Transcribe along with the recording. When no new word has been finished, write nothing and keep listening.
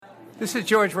This is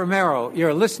George Romero.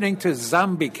 You're listening to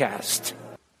ZombieCast.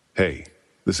 Hey,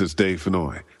 this is Dave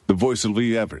Fennoy, the voice of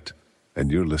Lee Everett, and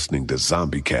you're listening to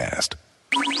ZombieCast.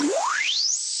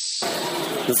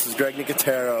 This is Greg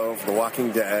Nicotero of The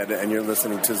Walking Dead, and you're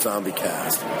listening to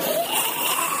ZombieCast.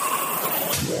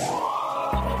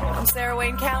 I'm Sarah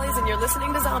Wayne Callies, and you're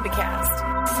listening to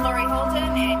ZombieCast. This is Lori Holden,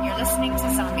 and you're listening to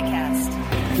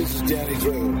ZombieCast. This is Danny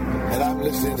Trejo, and I'm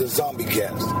listening to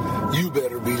ZombieCast. You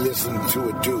better be listening to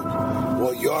it too.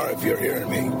 Well, you are if you're hearing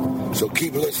me, so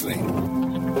keep listening.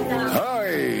 Hi,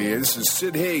 this is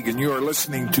Sid Haig, and you are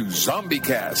listening to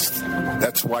ZombieCast.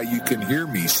 That's why you can hear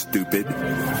me, stupid.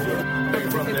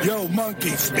 Yo,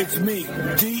 monkeys, it's me,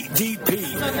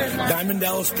 DDP, Diamond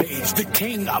Dallas Page, the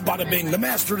king of bada bing, the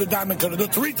master of the diamond cutter, the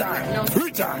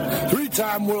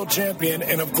three-time world champion,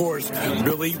 and of course,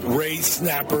 Billy Ray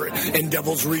Snapper and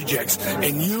Devil's Rejects.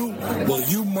 And you, well,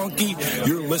 you monkey,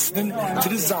 you're listening to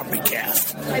the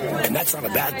ZombieCast. And that's not a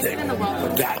bad thing.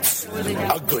 That's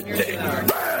a good thing.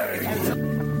 Bang!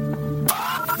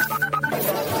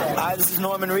 Hi, this is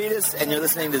Norman Reedus, and you're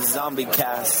listening to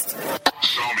ZombieCast.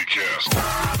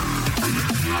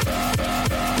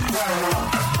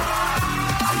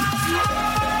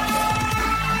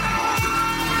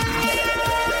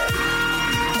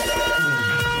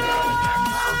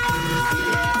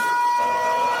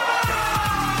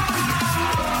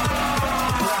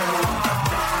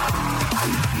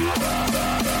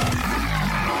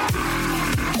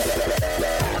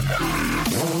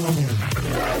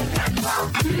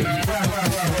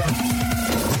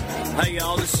 Hey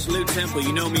y'all, this is Lou Temple.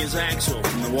 You know me as Axel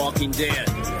from The Walking Dead,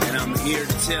 and I'm here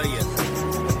to tell you,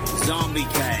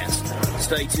 ZombieCast.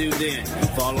 Stay tuned in. You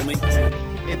follow me?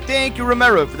 And thank you,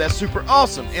 Romero, for that super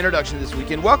awesome introduction this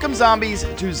weekend. Welcome, zombies,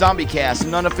 to ZombieCast,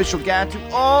 an unofficial guide to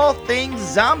all things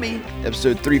zombie.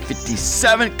 Episode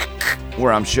 357,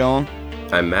 where I'm Sean.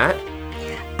 I'm Matt.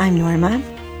 I'm Norma.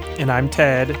 And I'm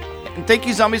Ted. And thank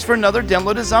you, zombies, for another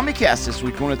download of ZombieCast this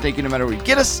week. I want to thank you no matter where you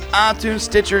get us, iTunes,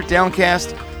 Stitcher,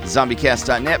 Downcast,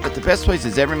 ZombieCast.net. But the best place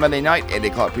is every Monday night at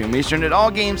 8 o'clock p.m. Eastern at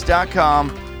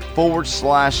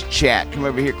allgames.com/chat. Come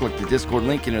over here, click the Discord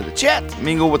link, enter the chat,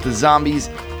 mingle with the zombies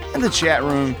in the chat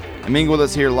room, and mingle with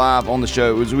us here live on the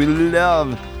show, as we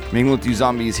love mingling with you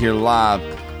zombies here live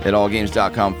at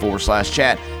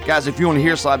allgames.com/chat. Guys, if you want to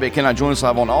hear us live but cannot join us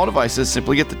live on all devices,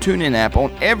 simply get the TuneIn app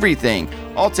on everything.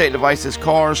 All tech devices,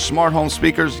 cars, smart home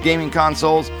speakers, gaming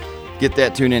consoles. Get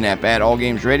that TuneIn app at All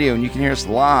Games Radio, and you can hear us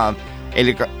live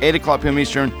 8 o'clock p.m.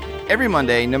 Eastern every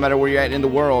Monday, no matter where you're at in the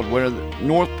world, whether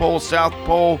North Pole, South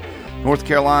Pole, North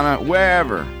Carolina,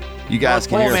 wherever. You guys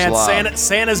can hear us live.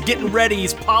 Santa's getting ready.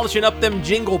 He's polishing up them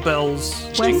jingle bells.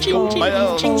 Jingle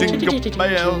bells, jingle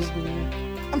bells.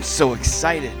 I'm so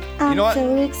excited. You know what?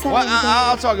 So excited. Well,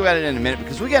 I'll talk about it in a minute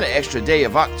because we got an extra day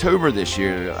of October this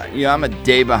year. You know, I'm a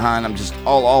day behind. I'm just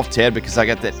all off, Ted, because I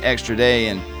got that extra day,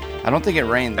 and I don't think it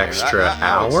rained there. Extra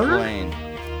hour? Explain.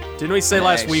 Didn't we say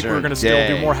last week we were going to still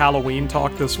do more Halloween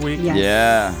talk this week? Yes.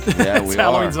 Yeah, we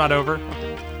Halloween's are. not over.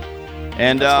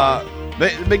 And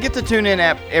but get the TuneIn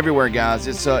app everywhere, guys.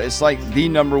 It's like the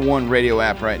 #1 radio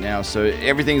app right now. So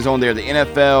everything's on there, the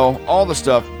NFL, all the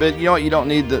stuff. But you know what? You don't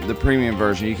need the premium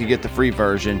version. You can get the free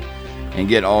version and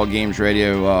get All Games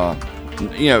Radio.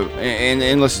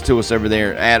 And listen to us over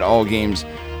there at All Games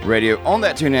Radio on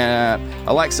that TuneIn app.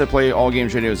 Alexa Play All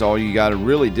Games Radio is all you got to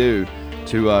really do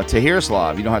to hear us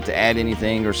live. You don't have to add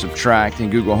anything or subtract, and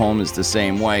Google Home is the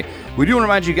same way. We do want to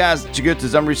remind you guys to go to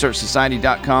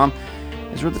ZombieResearchSociety.com.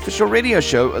 It's the official radio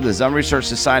show of the Zombie Research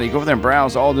Society. Go over there and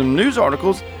browse all the news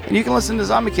articles, and you can listen to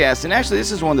ZombieCast. And actually,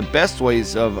 this is one of the best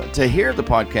ways to hear the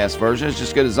podcast version. Is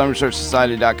just go to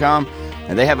ZombieResearchSociety.com,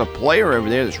 and they have a player over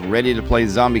there that's ready to play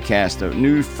ZombieCast, a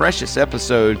new, freshest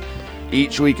episode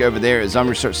each week over there at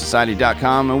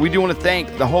ZombieResearchSociety.com. And we do want to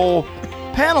thank the whole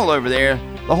panel over there,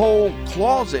 the whole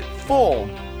closet full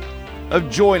of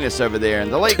joyness over there.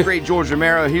 And the late, great George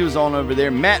Romero, he was on over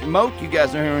there. Matt Moak, you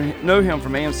guys know him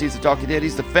from AMC's The Talking Dead.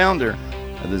 He's the founder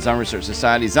of the Zombie Research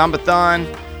Society, Zombathon,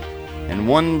 and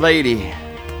one lady,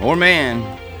 or man,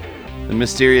 the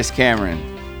mysterious Cameron.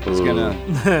 It's gonna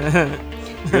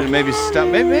maybe stop.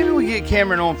 Maybe we get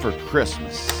Cameron on for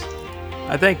Christmas.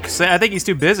 I think he's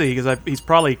too busy because he's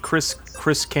probably Chris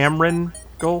Cameron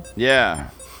goal. Yeah.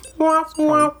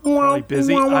 Probably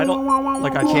busy. I don't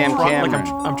like.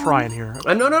 I'm trying here.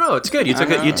 No. It's good. You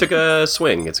took a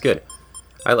swing. It's good.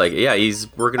 I like it. Yeah, he's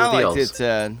working with the elves. I liked it,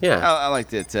 Ted. Yeah, I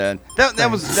liked it, Ted.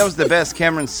 That was the best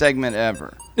Cameron segment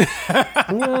ever.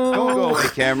 Don't go away,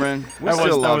 Cameron. We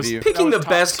still love you. Picking the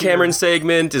best Cameron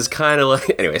segment is kind of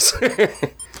like, anyways.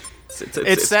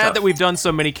 It's sad tough. that we've done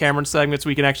so many Cameron segments.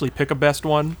 We can actually pick a best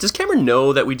one. Does Cameron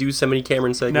know that we do so many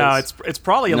Cameron segments? No, it's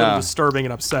probably a little disturbing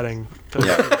and upsetting.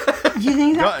 You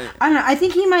think that? I don't know. I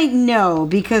think he might know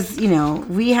because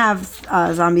we have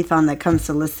Zombie-thon that comes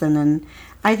to listen, and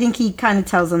I think he kind of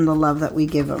tells them the love that we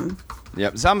give him.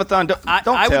 Yep, Zombie-thon. Don't I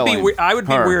tell would be him. I would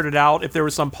be Her. weirded out if there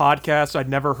was some podcast I'd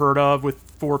never heard of with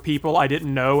 4 people I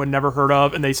didn't know and never heard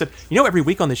of, and they said, every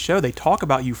week on this show they talk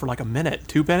about you for like a minute,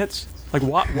 2 minutes. Like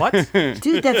what?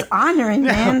 Dude, that's honoring,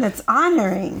 man. That's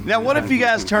honoring. Now, what if you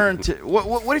guys turn to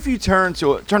what if you turn to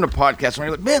podcast and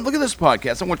you're like, man, look at this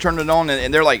podcast. I'm gonna turn it on,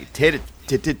 and they're like, Tedicon,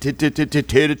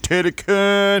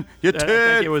 you I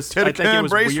think it was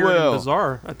weird and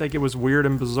bizarre. I think it was weird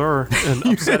and bizarre and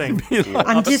upsetting.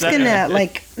 I'm just gonna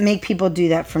make people do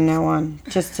that from now on,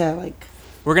 just to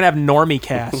We're gonna have Normie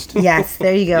Cast. Yes,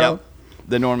 there you go. Yep,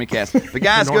 the Normie Cast. But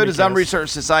guys, go to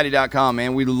ZombieResearchSociety.com,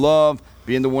 man. We love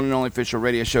being the one and only official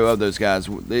radio show of those guys.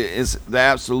 It's the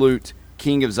absolute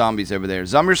king of zombies over there.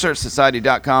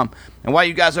 ZombieResearchSociety.com. And while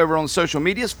you guys are over on the social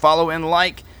medias, follow and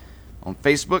like on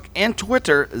Facebook and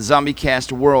Twitter,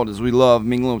 ZombieCast World, as we love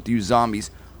mingling with you zombies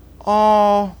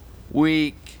all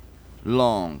week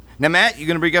long. Now, Matt, you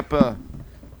going to bring up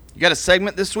you got a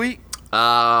segment this week? We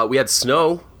had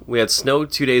snow. We had snow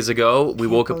 2 days ago. We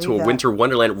woke up to a winter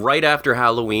wonderland right after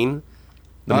Halloween.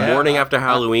 The morning after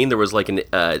Halloween, there was like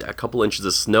a couple inches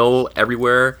of snow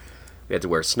everywhere. We had to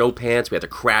wear snow pants. We had to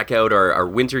crack out our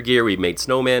winter gear. We made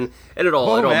snowmen, and it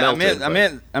all melted.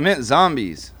 I meant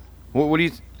zombies. What do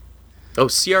you? Oh,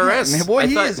 CRS. Man, boy,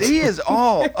 he is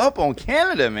all up on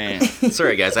Canada, man.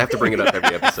 Sorry, guys, I have to bring it up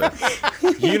every episode.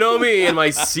 You know me and my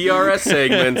CRS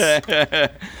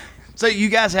segments. So you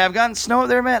guys have gotten snow up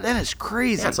there, Matt? That is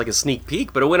crazy. Yeah, it's like a sneak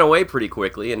peek, but it went away pretty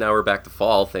quickly, and now we're back to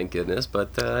fall, thank goodness.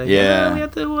 But we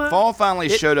had to, fall finally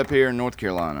showed up here in North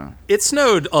Carolina. It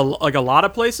snowed a lot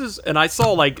of places, and I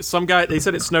saw some guy. They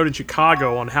said it snowed in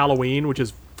Chicago on Halloween, which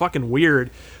is fucking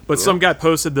weird. But some guy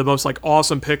posted the most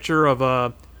awesome picture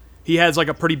of he has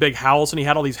a pretty big house, and he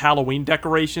had all these Halloween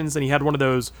decorations, and he had one of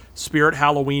those Spirit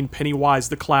Halloween Pennywise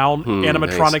the Clown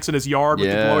animatronics in his yard with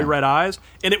the glowy red eyes,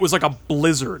 and it was like a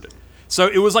blizzard. So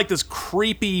it was like this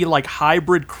creepy,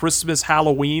 hybrid Christmas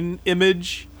Halloween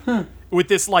image with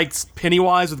this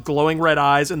Pennywise with glowing red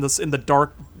eyes in the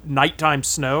dark nighttime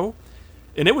snow,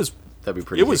 and that'd be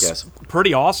pretty. It was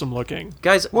pretty awesome looking.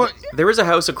 Guys, there is a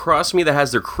house across me that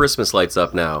has their Christmas lights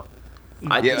up now. We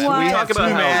talk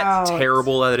about how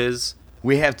terrible that is.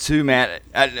 We have 2, Matt.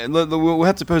 We'll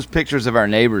have to post pictures of our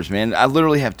neighbors, man. I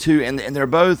literally have 2, and they're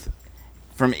both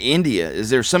from India. Is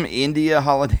there some India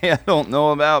holiday I don't know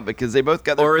about? Because they both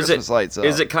got their Christmas lights up.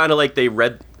 Is it kind of like they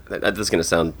read... This is going to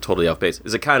sound totally off base.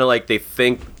 Is it kind of like they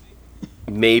think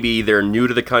maybe they're new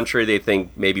to the country? They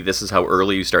think maybe this is how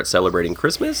early you start celebrating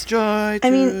Christmas? Joy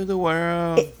to the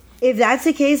world. If that's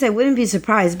the case, I wouldn't be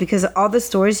surprised because all the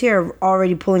stores here are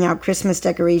already pulling out Christmas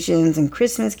decorations and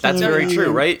Christmas candy. That's very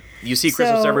true, right? You see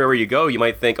Christmas everywhere you go. You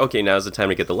might think, okay, now's the time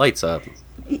to get the lights up.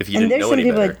 If you didn't know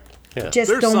any better.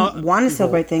 Just don't want to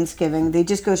celebrate Thanksgiving. They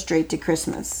just go straight to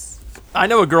Christmas. I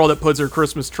know a girl that puts her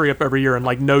Christmas tree up every year in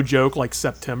no joke,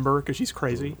 September because she's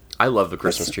crazy. I love the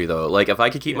Christmas tree though. If I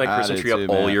could keep my Christmas tree up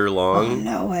all year long. Oh,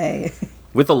 no way.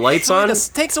 With the lights on,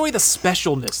 it takes away the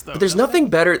specialness though. But there's nothing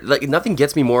better. Nothing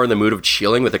gets me more in the mood of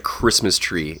chilling with a Christmas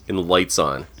tree and lights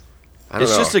on.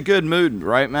 It's just a good mood,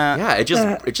 right, Matt? Yeah,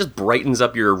 it just brightens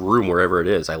up your room wherever it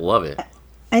is. I love it.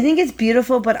 I think it's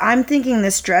beautiful, but I'm thinking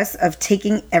the stress of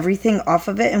taking everything off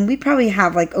of it, and we probably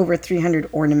have over 300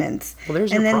 ornaments. Well,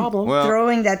 there's your problem. And then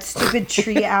throwing that stupid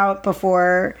tree out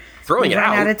before we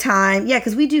run out of time. Yeah,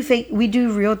 because we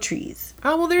do real trees.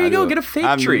 Oh, well, there you go. Get a fake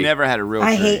tree. I've never had a real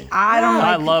tree.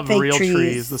 I love fake real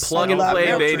trees. The plug and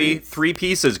play, baby. 3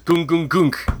 pieces. Goong, goong,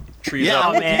 goong. Trees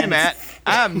up. Man, Matt.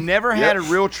 I've never had a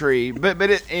real tree, but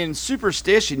in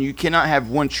superstition, you cannot have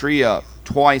one tree up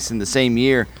twice in the same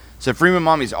year. So Freeman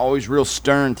Mommy's always real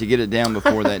stern to get it down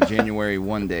before that January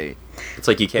 1 date. It's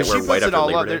like you can't wear white after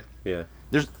Labor Day. Yeah.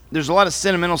 There's a lot of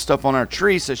sentimental stuff on our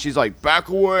tree, so she's like, back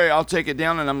away, I'll take it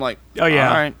down. And I'm like, oh, yeah.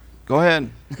 All right, go ahead.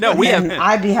 No, we have.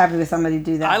 I'd be happy with somebody to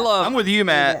do that. I'm with you,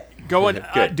 Matt.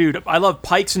 Dude, I love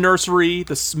Pike's Nursery,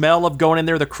 the smell of going in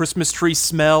there, the Christmas tree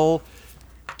smell.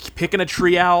 Picking a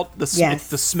tree out, the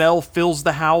smell fills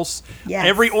the house. Yes.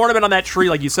 Every ornament on that tree,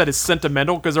 like you said, is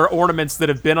sentimental because there are ornaments that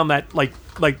have been on that, like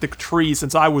the tree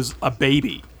since I was a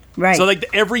baby. Right. So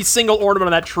every single ornament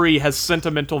on that tree has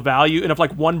sentimental value, and if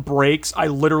one breaks, I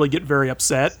literally get very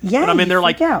upset. Yeah, and I'm in there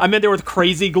I'm in there with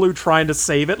crazy glue trying to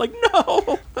save it.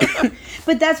 No.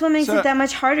 But that's what makes it that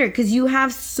much harder because you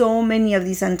have so many of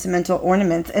these sentimental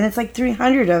ornaments, and it's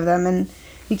 300 of them, and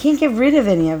you can't get rid of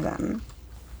any of them.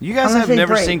 You guys Unless have they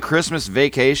never break. seen Christmas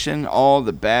Vacation? All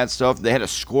the bad stuff. They had a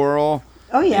squirrel.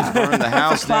 Oh yeah, It burned the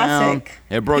house down. classic.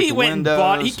 It broke He the went and windows.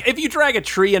 bought. If you drag a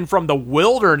tree in from the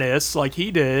wilderness, like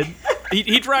he did,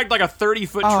 he dragged like a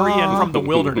 30-foot tree in from the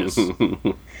wilderness.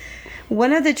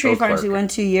 One of the tree Oh, farms Clark. we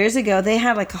went to years ago, they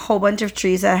had like a whole bunch of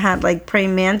trees that had like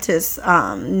praying mantis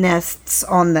nests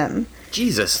on them.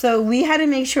 Jesus. So we had to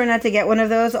make sure not to get one of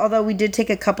those, although we did take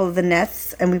a couple of the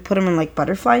nests and we put them in like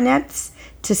butterfly nets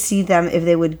to see them if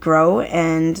they would grow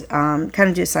and kind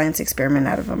of do a science experiment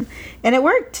out of them. And it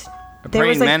worked. A There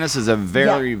was, praying like- mantis is a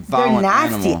very they're violent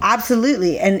nasty, animal.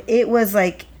 absolutely. And it was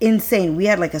like insane. We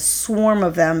had like a swarm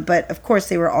of them, but of course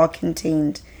they were all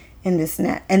contained in this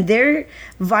net. And they're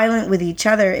violent with each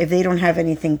other if they don't have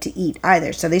anything to eat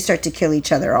either. So they start to kill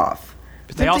each other off.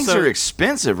 But They them things also- are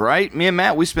expensive, right? Me and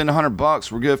Matt, we spend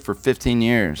 $100. We're good for 15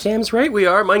 years. Sam's right, we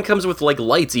are. Mine comes with like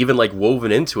lights, even like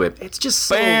woven into it. It's just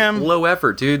so Bam. low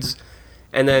effort, dudes.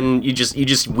 And then you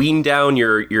just wean down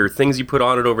your things you put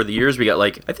on it over the years.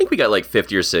 I think we got like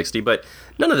 50 or 60, but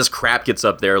none of this crap gets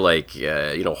up there like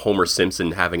Homer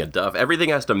Simpson having a duff. Everything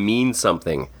has to mean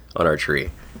something on our tree.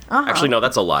 Actually, no,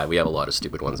 that's a lie. We have a lot of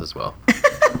stupid ones as well.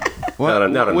 Well,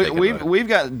 Now that I'm thinking about it. we've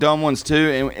got dumb ones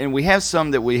too, and we have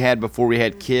some that we had before we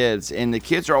had kids, and the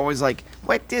kids are always like,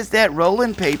 "What is that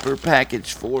rolling paper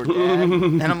package for, Dad?"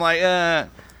 And I'm like,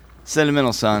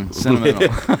 sentimental, son, sentimental,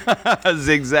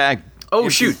 zigzag. Oh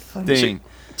shoot. thing.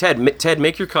 Ted,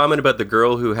 make your comment about the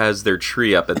girl who has their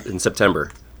tree up in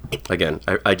September. Again,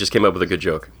 I just came up with a good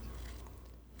joke.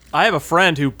 I have a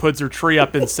friend who puts her tree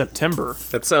up in September.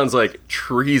 That sounds like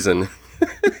treason.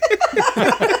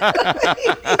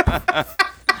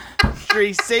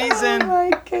 Tree season. Oh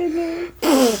my goodness.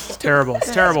 It's terrible.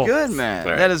 It's terrible. Good, man.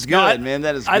 Right. That is good, No, I- man.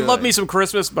 That is good. I love me some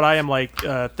Christmas, but I am like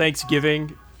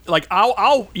Thanksgiving. Like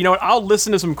I'll you know what, I'll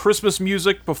listen to some Christmas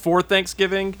music before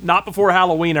Thanksgiving, not before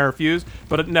Halloween. I refuse.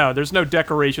 But no, there's no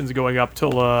decorations going up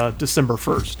till December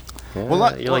 1st. Well,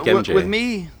 like, you're like with, MJ. with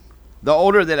me, the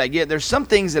older that I get, there's some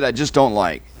things that I just don't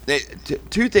like.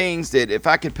 Two things that if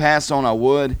I could pass on, I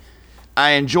would.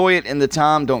 I enjoy it in the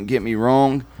time, don't get me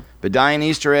wrong. But dyeing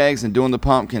Easter eggs and doing the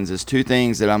pumpkins is two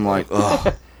things that I'm like,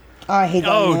 ugh. Oh, I hate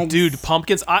that. Oh, dude,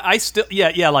 pumpkins! I still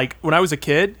like when I was a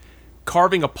kid,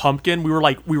 carving a pumpkin, we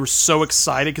were so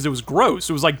excited because it was gross.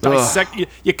 It was like dissect.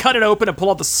 You cut it open and pull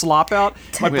all the slop out.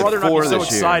 My We had brother and I were 4 so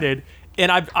this year. excited.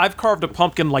 And I've carved a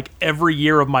pumpkin like every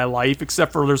year of my life,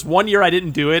 except for there's one year I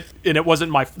didn't do it, and it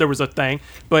wasn't there was a thing.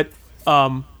 But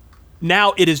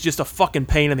now it is just a fucking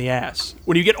pain in the ass.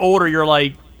 When you get older, you're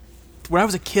like, when I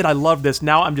was a kid, I loved this.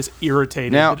 Now I'm just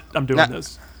irritated that I'm doing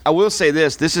this. I will say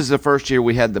this. This is the first year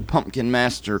we had the Pumpkin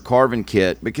Master carving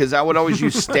kit because I would always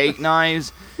use steak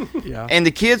knives. Yeah. And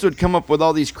the kids would come up with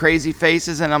all these crazy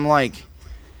faces, and I'm like,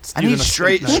 I need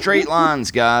straight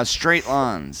lines, guys. Straight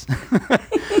lines.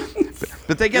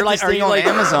 But they got this thing on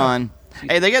Amazon.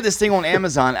 Hey, they got this thing on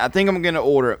Amazon. I think I'm going to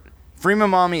order it.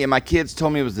 Freeman Mommy and my kids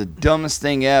told me it was the dumbest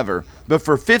thing ever. But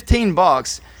for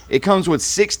 $15, it comes with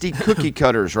 60 cookie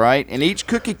cutters, right? And each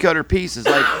cookie cutter piece is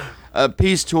like a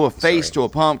piece to a face to a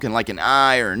pumpkin, like an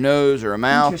eye or a nose or a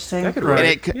mouth. Interesting.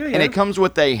 And it comes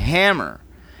with a hammer.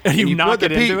 And you knock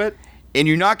put it the into it? And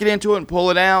you knock it into it and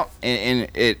pull it out, and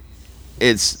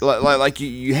it's like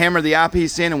you hammer the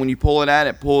eyepiece in, and when you pull it out,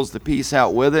 it pulls the piece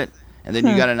out with it, and then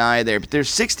you got an eye there. But there's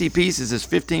 60 pieces, it's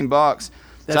 $15.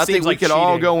 So I think seems we like could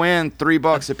all cheating. go in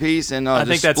 $3 a piece and I just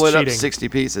think that's split up cheating. 60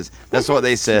 pieces. That's what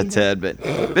they said, Ted. But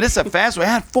it's a fast way. I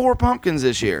had 4 pumpkins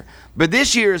this year. But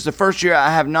this year is the first year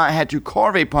I have not had to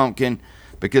carve a pumpkin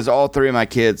because all 3 of my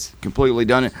kids completely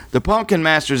done it. The Pumpkin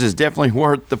Masters is definitely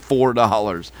worth the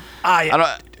 $4. I don't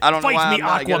know Fight why me, I'm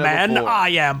not getting it Aquaman. before. I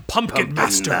am Pumpkin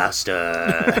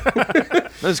Master.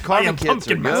 Those carving kits are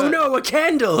Pumpkin good. Oh no, a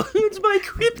candle! It's my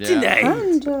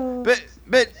kryptonite.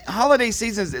 But holiday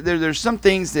seasons, there's some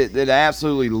things that I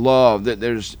absolutely love.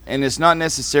 And it's not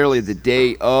necessarily the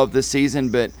day of the season,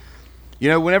 but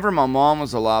whenever my mom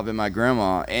was alive and my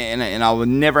grandma, and I would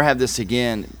never have this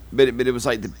again. But it was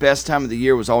like the best time of the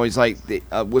year was always like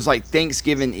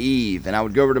Thanksgiving Eve, and I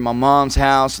would go over to my mom's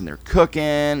house and they're cooking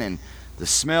and the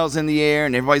smells in the air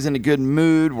and everybody's in a good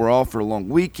mood. We're all for a long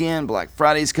weekend. Black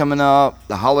Friday's coming up.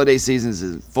 The holiday season is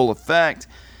in full effect.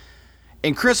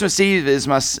 And Christmas Eve is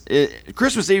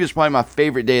probably my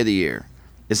favorite day of the year.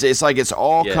 It's like it's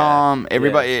all calm.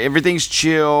 Everything's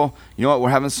chill. You know what? We're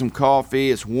having some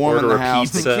coffee. It's warm in the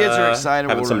house. Pizza, the kids are excited.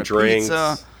 having We're some ordering drinks.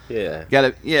 pizza.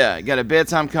 Yeah. Got a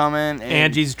bedtime coming. And,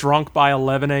 Angie's drunk by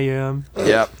 11 a.m.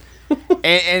 Yep.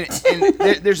 and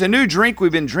there's a new drink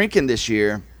we've been drinking this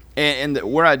year, and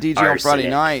where I DJ on Friday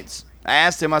nights. I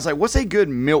asked him, I was like, "What's a good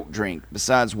milk drink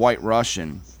besides White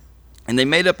Russian?" and they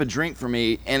made up a drink for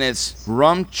me, and it's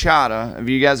rum chata. Have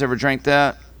you guys ever drank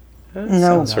that? That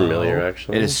sounds familiar,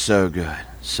 actually. It is so good.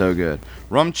 So good.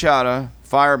 Rum chata,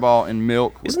 Fireball, and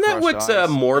milk. Isn't that what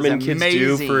Mormon kids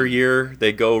do for a year?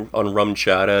 They go on rum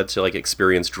chata to like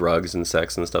experience drugs and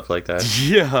sex and stuff like that.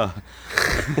 Yeah.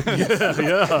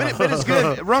 yeah. But it's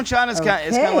good. Rum chata is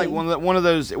kind of like one of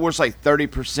those where it's like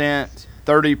 30%,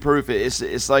 30 proof.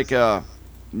 It's like it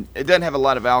doesn't have a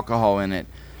lot of alcohol in it.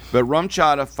 But rum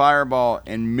chata, Fireball,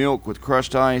 and milk with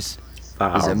crushed ice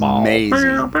is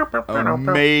amazing.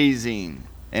 Amazing.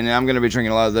 And I'm going to be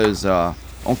drinking a lot of those on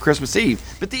Christmas Eve.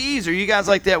 But the Eves, are you guys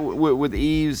like that with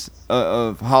Eves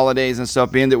of holidays and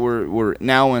stuff, being that we're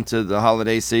now into the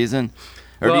holiday season?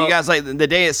 Or do you guys like the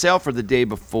day itself or the day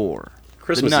before?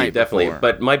 Christmas Eve, definitely. Before.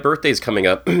 But my birthday's coming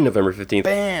up, November 15th.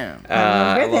 Bam!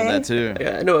 I love that too.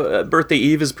 Yeah, I know. Birthday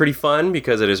Eve is pretty fun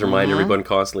because it is reminding everyone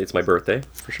constantly it's my birthday,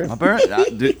 for sure. My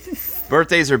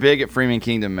birthdays are big at Freeman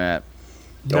Kingdom, Matt.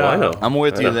 No. Oh, I know. I'm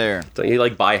with you there. Don't you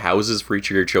like buy houses for each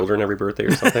of your children every birthday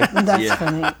or something? That's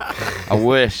funny. I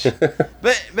wish.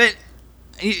 But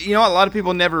you know, a lot of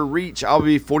people never reach. I'll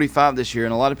be 45 this year,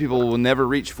 and a lot of people will never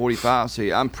reach 45.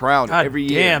 So I'm proud God every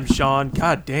year. Damn, Sean.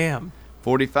 God damn.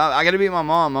 45. I got to beat my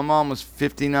mom. My mom was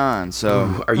 59. So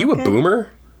ooh, are you a boomer?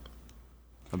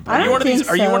 Are you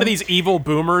one of these evil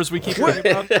boomers we keep hearing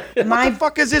about? My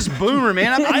fuck is this boomer,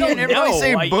 man? I don't everybody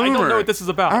say boomer. I don't know what this is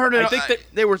about. I heard it. I think that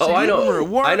they were saying boomer at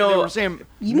work. I know. They were saying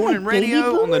morning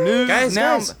radio on the news. Guys,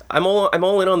 I'm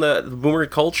all in on the boomer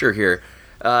culture here.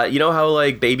 You know how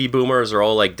like baby boomers are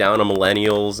all like down on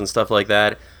millennials and stuff like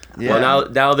that. Yeah.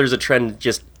 Well, now there's a trend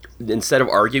just. Instead of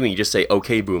arguing, you just say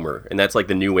 "okay, boomer," and that's like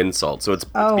the new insult. So it's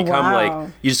become like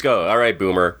you just go, "All right,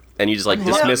 boomer," and you just like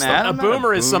dismiss them. A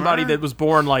boomer is somebody that was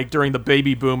born like during the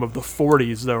baby boom of the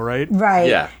 40s, though, right? Right.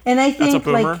 Yeah. And I think that's a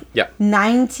boomer? like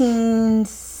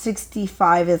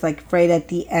 1965 is like right at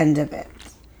the end of it,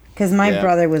 because my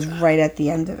brother was right at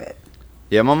the end of it.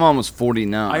 Yeah, my mom was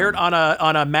 49. I heard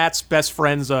on a Matt's best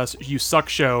friend's You Suck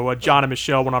show, John and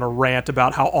Michelle went on a rant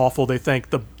about how awful they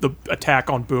think the attack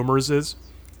on boomers is.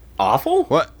 Awful?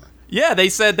 What? Yeah, they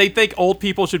said they think old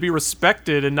people should be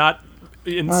respected and not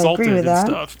insulted and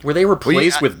stuff. Were they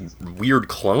replaced with weird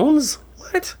clones?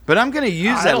 What? But I'm going to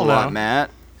use that a lot, Matt.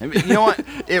 You know what?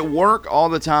 At work all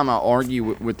the time I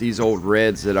argue with these old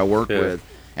Reds that I work with.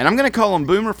 And I'm going to call them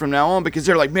boomer from now on because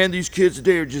they're like, man, these kids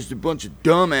today are just a bunch of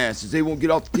dumbasses. They won't get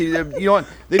off the TV. You know what?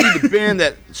 They need to ban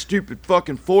that stupid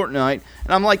fucking Fortnite.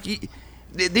 And I'm like,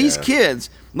 these kids,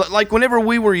 like whenever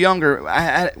we were younger,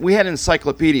 we had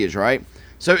encyclopedias, right?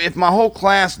 So if my whole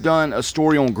class done a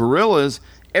story on gorillas,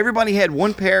 everybody had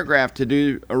one paragraph to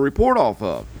do a report off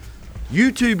of.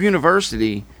 YouTube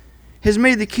University has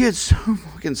made the kids so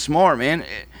fucking smart, man.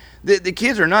 The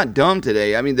kids are not dumb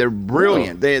today. I mean, they're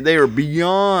brilliant. They are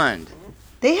beyond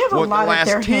they have what a lot the last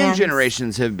of their 10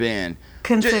 generations have been.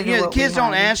 Kids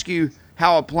don't ask you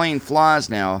how a plane flies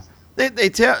now. They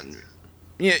tell...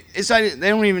 Yeah, it's like they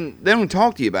don't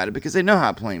talk to you about it because they know how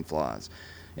a plane flies.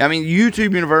 I mean,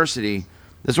 YouTube University,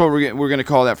 that's what we're going to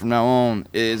call that from now on,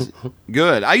 is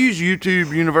good. I use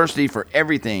YouTube University for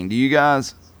everything. Do you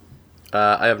guys?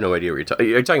 I have no idea what you're talking. Are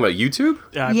you talking about YouTube?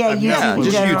 YouTube.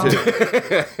 Just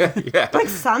YouTube. Yeah. Like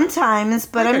sometimes,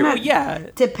 but I'm not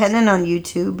dependent on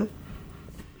YouTube.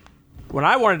 When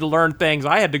I wanted to learn things,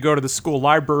 I had to go to the school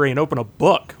library and open a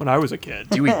book when I was a kid.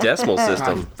 Dewey Decimal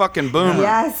System. Fucking boomer.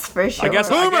 Yes, for sure.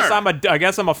 I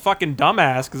guess I'm a fucking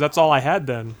dumbass because that's all I had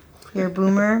then. You're a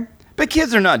boomer. But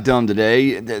kids are not dumb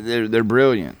today. They're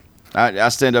brilliant. I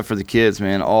stand up for the kids,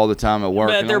 man, all the time at work.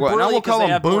 But they're brilliant because they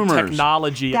have more boomers.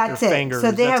 technology at their fingers.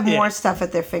 So they have more it. stuff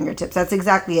at their fingertips. That's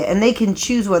exactly it. And they can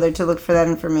choose whether to look for that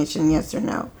information, yes or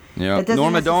no. Yeah. It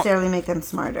doesn't necessarily make them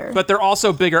smarter. But they're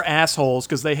also bigger assholes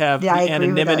because they have the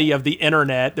anonymity of the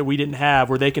internet that we didn't have,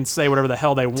 where they can say whatever the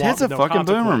hell they want. Ted's a fucking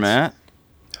boomer, Matt.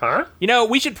 Huh? You know,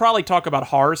 we should probably talk about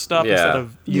horror stuff instead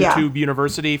of YouTube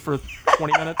University for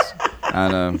 20 minutes. I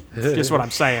know. It's just what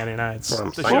I'm saying. You know,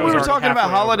 we were talking about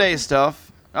holiday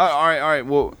stuff. All right.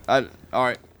 Well, all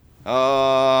right.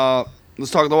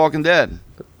 Let's talk The Walking Dead.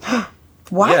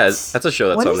 What? Yeah, that's a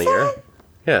show that's on the air.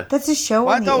 Yeah. That's a show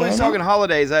on the air. I thought we were talking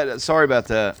holidays. Sorry about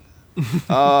that.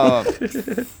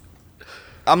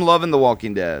 I'm loving The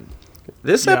Walking Dead.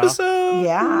 This episode?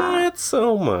 Yeah. Not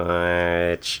so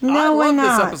much. No, why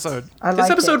not? This episode. This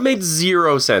episode made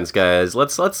zero sense, guys.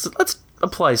 Let's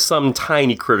apply some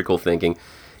tiny critical thinking.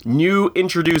 New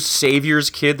introduced Savior's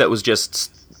kid that was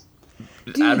just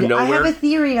out of nowhere. I have a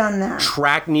theory on that.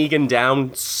 Tracked Negan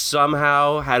down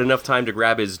somehow, had enough time to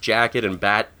grab his jacket and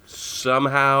bat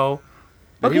somehow.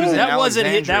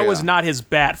 That was not his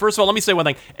bat. First of all, let me say one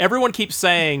thing. Everyone keeps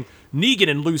saying Negan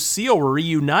and Lucille were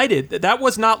reunited. That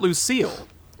was not Lucille.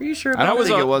 Are you sure? I don't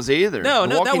think it was either. No, The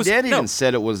that Walking was Dead no. even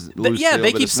said it was Lucille. Yeah,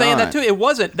 they but keep it's saying not. that too. It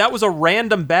wasn't. That was a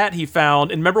random bat he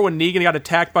found. And remember when Negan got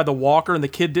attacked by the walker and the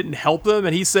kid didn't help him?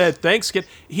 And he said, "Thanks, kid."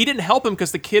 He didn't help him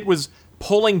because the kid was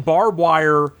pulling barbed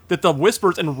wire that the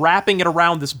whispers and wrapping it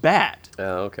around this bat.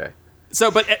 Oh, okay. So,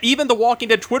 but even the Walking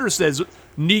Dead Twitter says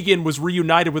Negan was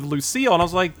reunited with Lucille, and I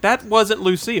was like, that wasn't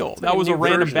Lucille. That was a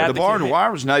random bat. The barbed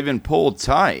wire was not even pulled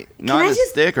tight, not as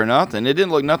thick or nothing. It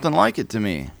didn't look nothing like it to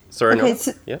me. Sorry, Okay,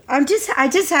 so I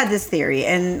just had this theory,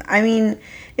 and I mean,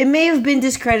 it may have been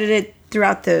discredited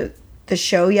throughout the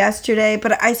show yesterday,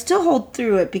 but I still hold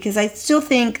through it because I still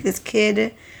think this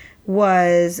kid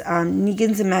was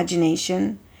Negan's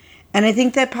imagination. And I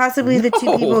think that possibly the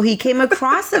two people he came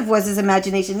across of was his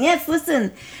imagination. Yes,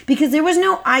 listen, because there was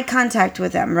no eye contact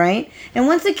with them, right? And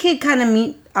once the kid kind of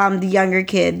meet the younger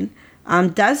kid,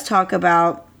 does talk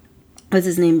about, what's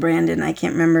his name, Brandon? I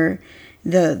can't remember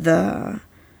the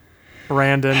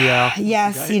Brandon, yeah.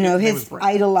 Yes, you know, his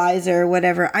idolizer or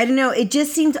whatever. I don't know. It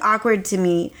just seemed awkward to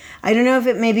me. I don't know if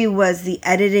it maybe was the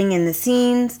editing in the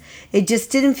scenes. It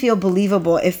just didn't feel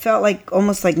believable. It felt like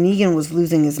almost like Negan was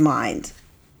losing his mind.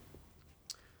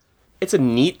 It's a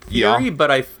neat theory, but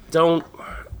I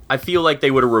feel like they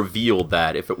would have revealed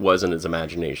that if it wasn't his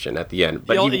imagination at the end.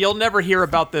 But you'll never hear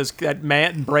about that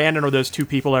man, Brandon, or those two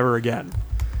people ever again.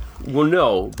 Well,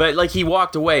 no, but like he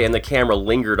walked away and the camera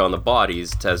lingered on the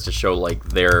bodies to show like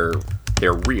they're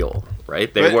real,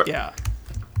 right? They were. Yeah.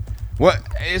 Well,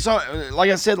 it's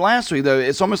like I said last week though.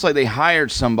 It's almost like they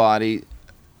hired somebody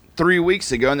 3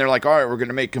 weeks ago, and they're like, "All right, we're going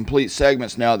to make complete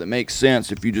segments now that make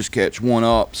sense if you just catch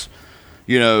one-ups."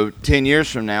 10 years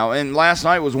from now. And last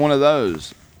night was one of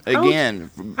those. Again.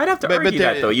 I'd have to argue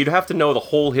that, though. You'd have to know the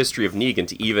whole history of Negan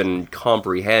to even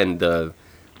comprehend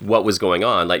what was going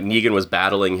on. Like, Negan was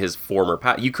battling his former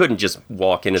You couldn't just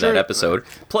walk into that episode.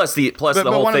 Plus the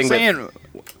whole thing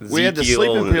with we had the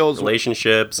sleeping pills,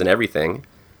 relationships and everything.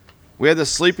 We had the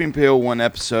sleeping pill one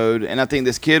episode, and I think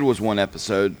this kid was one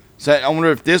episode. So I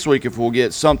wonder if this week if we'll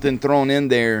get something thrown in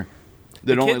there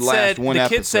that only lasts one episode.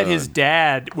 The kid said his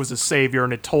dad was a savior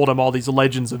and had told him all these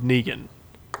legends of Negan.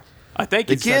 I think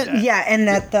he said that. Yeah, and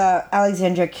that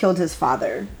Alexandra killed his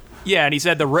father. Yeah, and he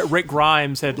said that Rick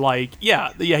Grimes had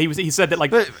he said that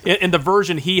like in the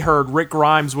version he heard, Rick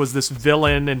Grimes was this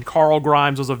villain and Carl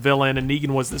Grimes was a villain and Negan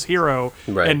was this hero.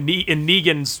 Right. And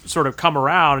Negan's sort of come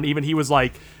around and even he was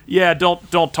like, yeah,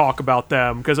 don't talk about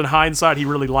them because in hindsight he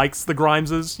really likes the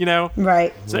Grimeses,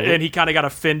 Right. So, and he kind of got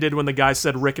offended when the guy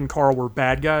said Rick and Carl were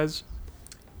bad guys.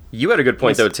 You had a good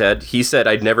point though, Ted. He said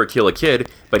I'd never kill a kid,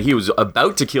 but he was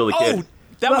about to kill the kid.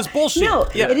 That was bullshit. No,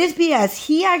 it is BS.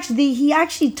 He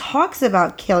actually talks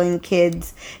about killing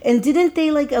kids, and didn't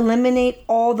they like eliminate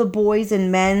all the boys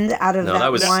and men out of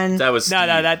that one? That was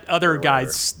that other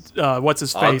guy's what's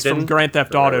his face Ogden? from Grand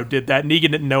Theft Auto did that.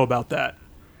 Negan didn't know about that.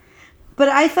 But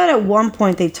I thought at one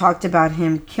point they talked about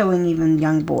him killing even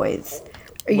young boys.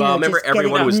 Well, remember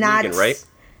everyone was Negan, right?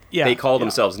 Yeah, they called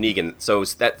themselves Negan. So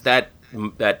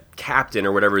that captain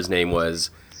or whatever his name was,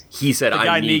 he said,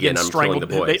 "I'm Negan. I'm killing the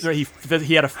boys."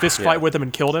 He had a fist fight with him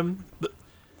and killed him.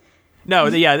 No,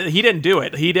 he didn't do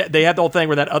it. They had the whole thing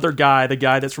where that other guy, the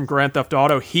guy that's from Grand Theft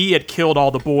Auto, he had killed all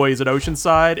the boys at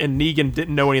Oceanside, and Negan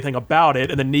didn't know anything about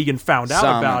it, and then Negan found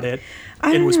out about it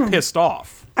and was pissed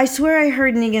off. I swear I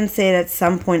heard Negan say it at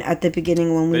some point at the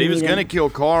beginning when we But he was going to kill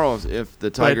Carl if the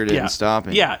tiger didn't stop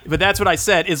him. Yeah, but that's what I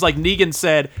said. Is like Negan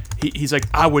said, he's like,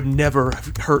 I would never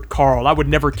hurt Carl. I would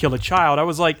never kill a child. I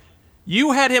was like,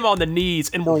 you had him on the knees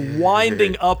and were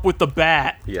winding up with the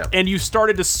bat. Yeah. And you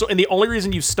started to, and the only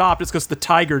reason you stopped is because the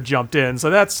tiger jumped in. So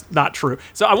that's not true.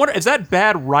 So I wonder, is that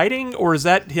bad writing or is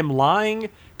that him lying?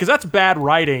 Because that's bad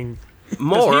writing.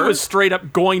 More, he was straight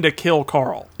up going to kill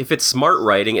Carl. If it's smart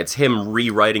writing, it's him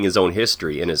rewriting his own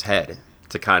history in his head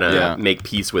to kind of make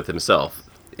peace with himself.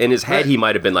 In his head, he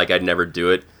might have been like, "I'd never do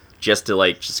it," just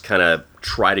to kind of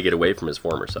try to get away from his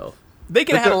former self. They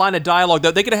could have had a line of dialogue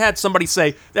though. They could have had somebody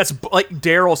say, "That's like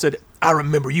Daryl said. I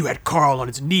remember you had Carl on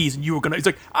his knees and you were gonna." He's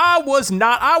like, "I was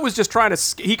not. I was just trying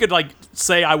to." He could like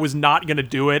say, "I was not gonna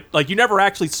do it." Like you never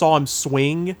actually saw him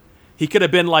swing. He could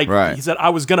have been like, he said, I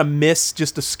was going to miss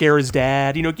just to scare his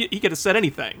dad. He could have said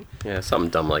anything. Yeah, something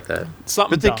dumb like that.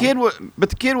 But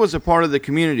the kid was a part of the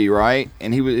community, right?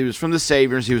 And he was from the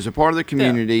Saviors. He was a part of the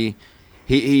community.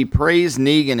 Yeah. He praised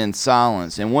Negan in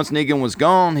silence. And once Negan was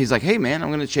gone, he's like, hey, man, I'm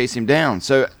going to chase him down.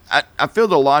 So I feel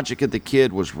the logic of the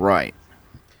kid was right.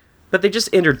 But they just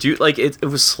introduced, like, it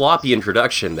was sloppy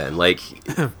introduction then. Like,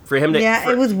 for him to... Yeah,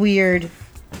 it was weird.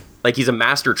 Like, he's a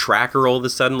master tracker all of a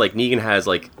sudden. Like, Negan has,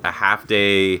 like, a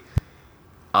half-day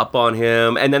up on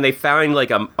him, and then they find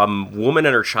like a woman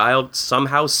and her child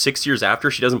somehow 6 years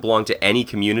after. She doesn't belong to any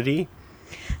community.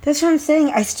 That's what I'm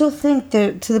saying. I still think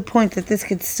to the point that this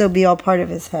could still be all part of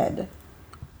his head.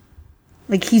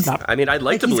 Like he's. I mean, I'd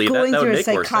like to believe that. He's That would going make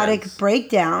through a more psychotic sense.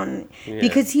 breakdown Yeah.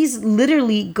 because he's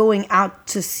literally going out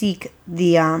to seek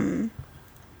the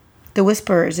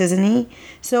Whisperers, isn't he?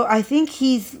 So I think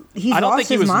he's I don't lost think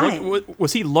he his was. mind.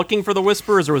 Was he looking for the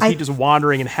Whisperers, or was he just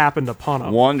wandering and happened upon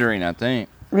them? Wandering, I think.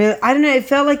 Really, I don't know. It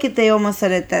felt like they almost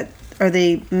said it or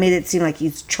they made it seem like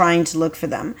he's trying to look for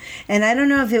them, and I don't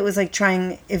know if it was like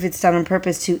if it's done on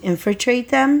purpose to infiltrate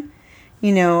them,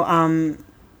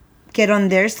 get on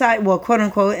their side, well, quote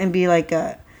unquote, and be like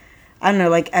I don't know,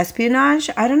 like espionage.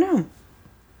 I don't know.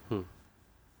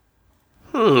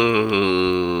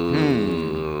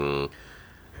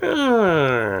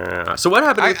 So what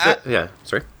happened? Yeah,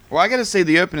 sorry. Well, I gotta say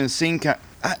the opening scene,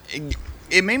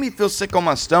 it made me feel sick on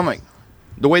my stomach,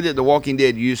 the way that The Walking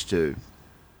Dead used to.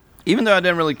 Even though I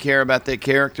didn't really care about that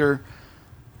character,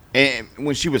 and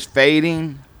when she was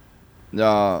fading,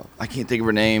 I can't think of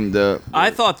her name.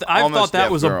 I thought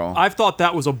that was girl. I thought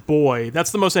that was a boy.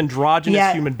 That's the most androgynous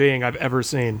Yeah. human being I've ever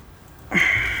seen.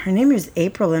 Her name is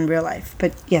April in real life,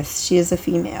 but yes, she is a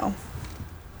female.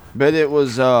 But it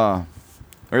was, or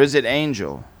is it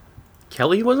Angel?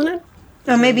 Kelly, wasn't it?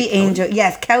 Oh, maybe Angel.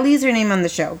 Yes, Kelly's her name on the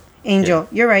show. Angel,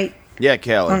 you're right. Yeah,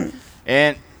 Kelly.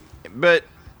 But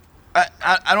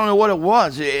I don't know what it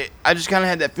was. I just kind of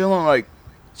had that feeling like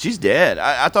she's dead.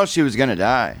 I thought she was gonna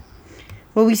die.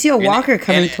 Well, we see a walker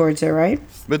coming towards her, right?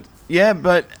 But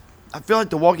I feel like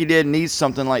The Walking Dead needs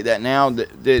something like that now.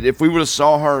 That if we would have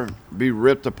saw her be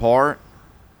ripped apart,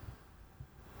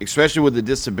 especially with the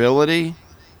disability,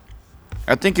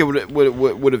 I think it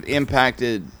would have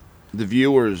impacted the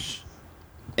viewers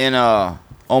in a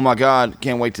oh my god,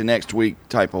 can't wait to next week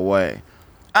type of way.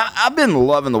 I've been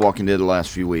loving The Walking Dead the last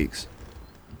few weeks,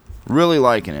 really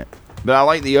liking it. But I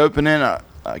like the opening. I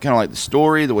kind of like the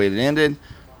story, the way it ended.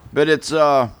 But it's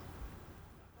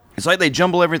like they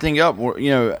jumble everything up,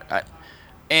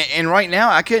 and right now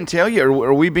I couldn't tell you.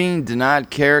 Are we being denied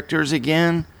characters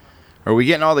again? Are we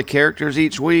getting all the characters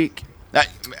each week?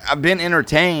 I've been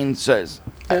entertained. So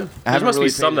there must be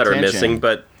some that are missing,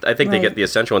 but I think they get the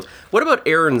essential ones. What about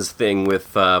Aaron's thing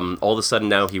with all of a sudden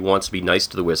now he wants to be nice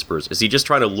to the Whisperers? Is he just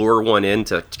trying to lure one in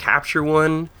to capture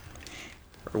one?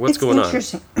 Or what's going on?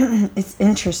 It's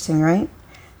interesting, right?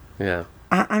 Yeah.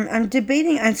 I'm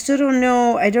debating. I still don't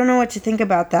know. I don't know what to think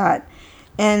about that.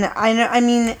 And I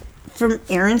mean, from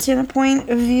Aaron's standpoint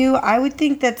of view, I would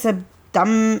think that's a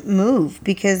dumb move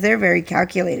because they're very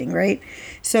calculating, right?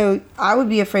 So I would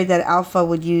be afraid that Alpha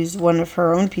would use one of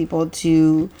her own people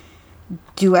to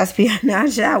do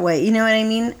espionage that way. You know what I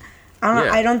mean?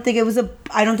 I don't think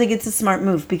it's a smart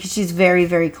move because she's very,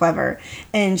 very clever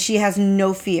and she has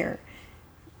no fear,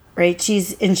 right?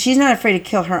 She's not afraid to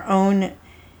kill her own.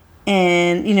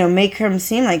 And, make her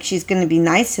seem like she's going to be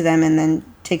nice to them and then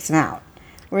takes them out.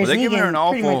 Whereas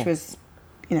Negan pretty much was,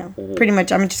 pretty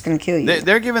much, I'm just going to kill you.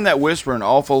 They're giving that Whisperer an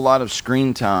awful lot of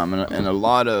screen time and a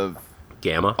lot of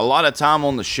Gamma. A lot of time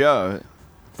on the show.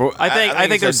 I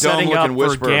think they're setting up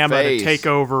for Gamma to take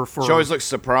over for. She always looks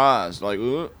surprised, like.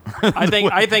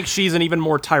 I think she's an even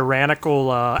more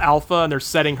tyrannical Alpha, and they're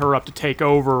setting her up to take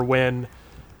over when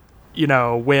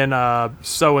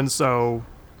so and so.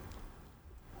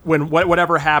 When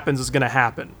whatever happens is going to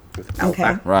happen.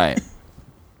 Okay. Right.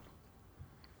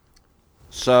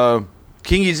 So,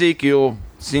 King Ezekiel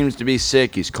seems to be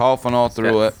sick. He's coughing all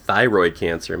through it. Thyroid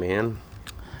cancer, man.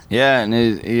 Yeah, and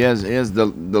he has the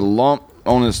lump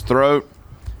on his throat.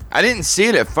 I didn't see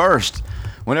it at first.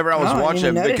 Whenever I was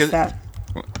watching it, because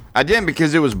I didn't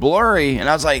because it was blurry, and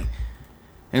I was like,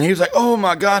 and he was like, "Oh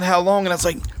my God, how long?" And I was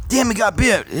like, "Damn, he got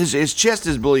bit. His chest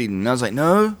is bleeding." And I was like,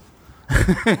 "No."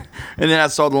 And then I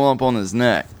saw the lump on his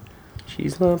neck.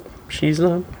 She's lump.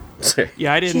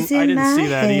 Yeah, I didn't see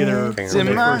that either. It's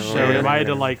in my head. I had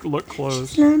to look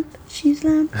close. She's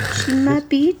lump. She might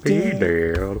be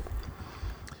dead.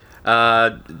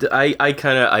 I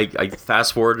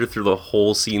fast forwarded through the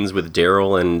whole scenes with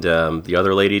Daryl and the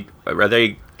other lady. Are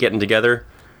they getting together?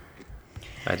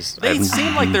 They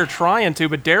seem like they're trying to,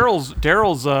 but Daryl's.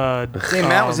 See,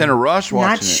 Matt was in a rush watching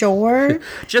Not sure.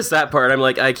 Just that part. I'm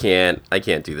like, I can't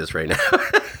do this right now.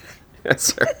 Yes,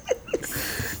 sir.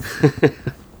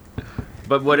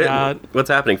 But what's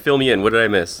happening? Fill me in. What did I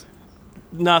miss?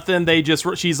 Nothing.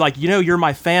 She's like, you're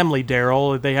my family,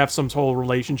 Daryl. They have some whole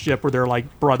relationship where they're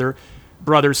like brother,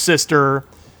 sister,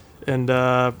 and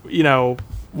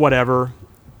whatever.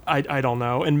 I don't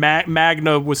know. And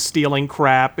Magna was stealing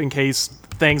crap in case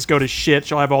things go to shit,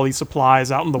 she'll have all these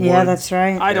supplies out in the woods. Yeah, that's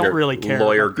right. I don't really care.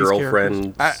 Lawyer about these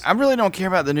girlfriend. I really don't care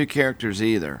about the new characters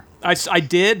either. I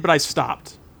did, but I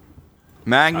stopped.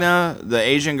 Magna, the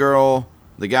Asian girl,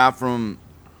 the guy from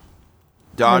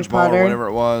Dodgeball or whatever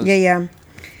it was. Yeah.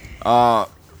 All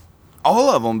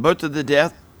of them, both of the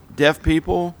deaf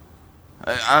people.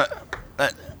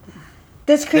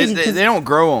 That's crazy. They don't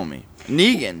grow on me.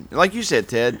 Negan, like you said,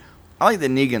 Ted, I like the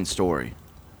Negan story.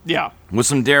 Yeah. With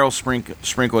some Daryl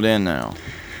sprinkled in now.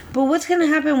 But what's going to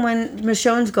happen when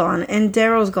Michonne's gone and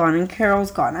Daryl's gone and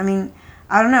Carol's gone? I mean,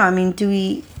 I don't know. I mean, do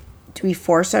we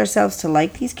force ourselves to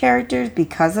like these characters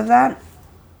because of that?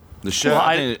 The show. Well,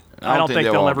 I don't think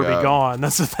they'll ever be gone.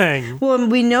 That's the thing. Well,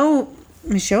 we know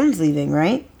Michonne's leaving,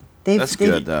 right? That's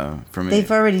good, though, for me.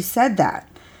 They've already said that.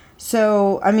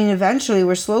 So, I mean, eventually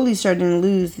we're slowly starting to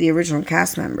lose the original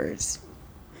cast members.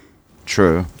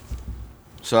 True.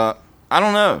 So, I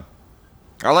don't know.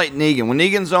 I like Negan. When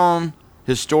Negan's on,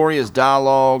 his story, his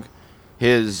dialogue,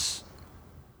 his...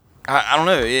 I don't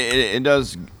know. It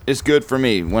does... It's good for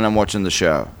me when I'm watching the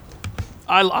show.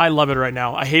 I love it right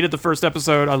now. I hated the first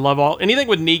episode. I love anything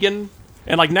with Negan.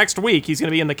 And like next week, he's going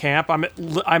to be in the camp.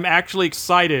 I'm actually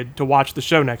excited to watch the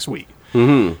show next week.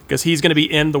 Because he's going to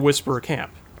be in the Whisperer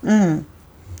camp.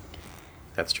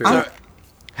 That's true. So,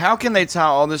 how can they tie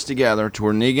all this together to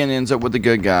where Negan ends up with the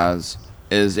good guys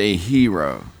as a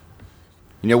hero?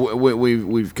 You know,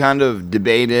 we've kind of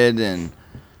debated and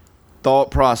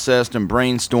thought processed and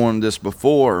brainstormed this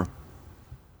before,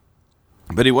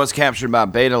 but he was captured by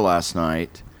Beta last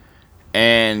night.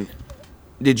 And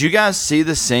did you guys see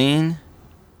the scene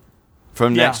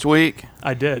from next week?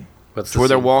 I did. What's where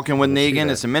they're walking with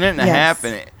Negan? It's a minute and a half,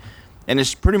 and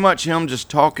it's pretty much him just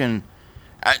talking.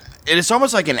 It's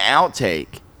almost like an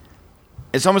outtake.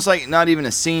 It's almost like not even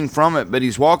a scene from it, but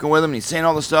he's walking with him and he's saying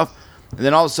all this stuff, and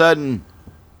then all of a sudden,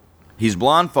 he's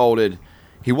blindfolded.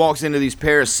 He walks into these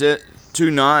pair of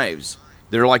two knives.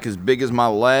 They're like as big as my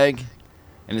leg,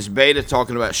 and it's Beta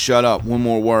talking about shut up, one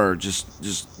more word,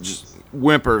 just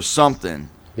whimper something.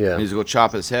 Yeah, and he's gonna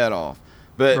chop his head off.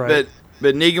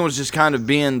 But Negan was just kind of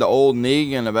being the old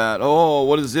Negan about, oh,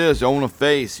 what is this? I want a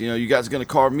face. You know, you guys going to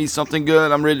carve me something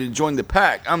good? I'm ready to join the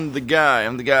pack. I'm the guy.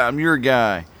 I'm your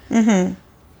guy. Mm-hmm.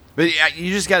 But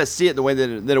you just got to see it the way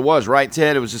that it was, right,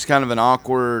 Ted? It was just kind of an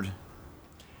awkward...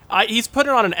 He's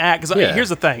putting on an act, because here's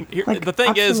the thing. The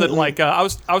thing is that, like, I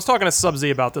was talking to Sub-Z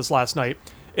about this last night,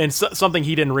 and something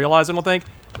he didn't realize, I don't think.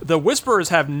 The Whisperers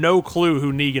have no clue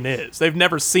who Negan is. They've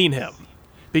never seen him.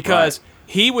 Because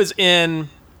he was in...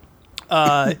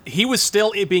 he was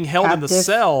still being held in the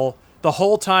cell the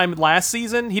whole time last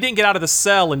season. He didn't get out of the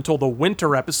cell until the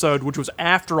winter episode, which was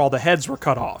after all the heads were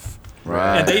cut off.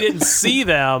 Right. And they didn't see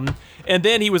them. And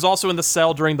then he was also in the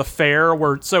cell during the fair.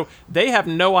 So they have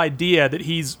no idea that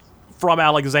he's from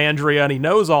Alexandria and he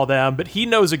knows all them, but he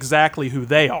knows exactly who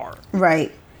they are.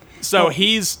 Right. So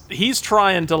he's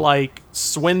trying to, like,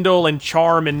 swindle and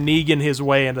charm and Negan his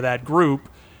way into that group.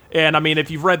 And, I mean, if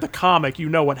you've read the comic, you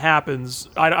know what happens.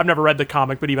 I've never read the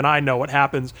comic, but even I know what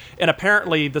happens. And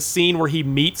apparently the scene where he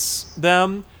meets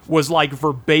them was, like,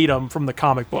 verbatim from the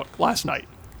comic book last night.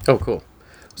 Oh, cool.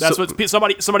 That's what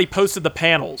somebody posted the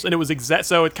panels, and it was exact.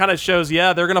 So it kind of shows,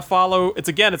 they're going to follow. It's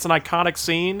an iconic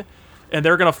scene, and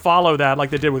they're going to follow that like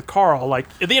they did with Carl. Like,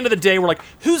 at the end of the day, we're like,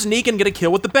 who's Negan going to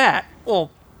kill with the bat?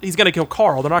 Well, he's going to kill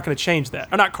Carl. They're not going to change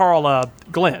that. Or not Carl,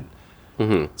 Glenn.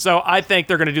 Mm-hmm. So I think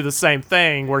they're going to do the same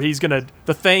thing, where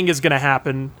the thing is going to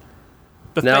happen.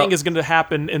 Thing is going to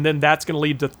happen, and then that's going to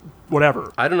lead to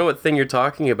whatever. I don't know what thing you're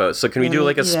talking about. So can we do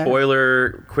like a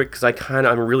spoiler quick? Because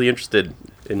I'm really interested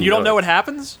in. You don't know what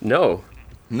happens? No.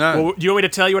 Well, do you want me to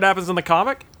tell you what happens in the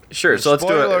comic? Sure. So let's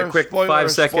do a quick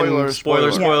 5-second spoiler.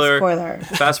 Yeah, spoiler.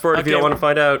 Fast forward if you don't want to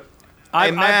find out.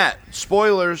 Hey, Matt,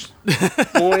 spoilers.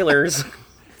 Spoilers.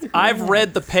 I've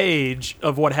read the page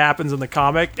of what happens in the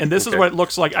comic, and this is what it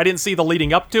looks like. I didn't see the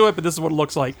leading up to it, but this is what it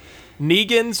looks like.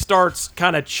 Negan starts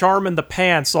kind of charming the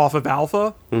pants off of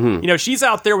Alpha. Mm-hmm. You know, she's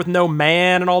out there with no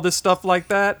man and all this stuff like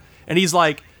that, and she's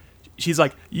like,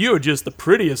 you're just the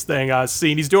prettiest thing I've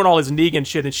seen. He's doing all his Negan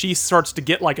shit, and she starts to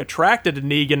get, like, attracted to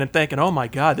Negan and thinking, oh my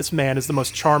God, this man is the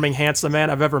most charming, handsome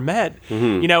man I've ever met.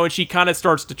 Mm-hmm. You know, and she kind of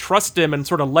starts to trust him and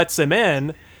sort of lets him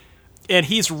in. And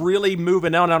he's really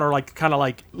moving on her, like, kind of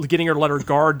like getting her to let her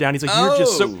guard down. He's like, you're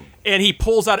just so... And he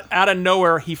pulls out of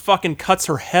nowhere, he fucking cuts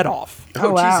her head off.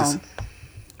 Oh, wow. Jesus.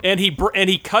 And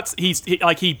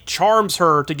he charms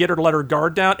her to get her to let her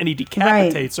guard down, and he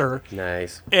decapitates her.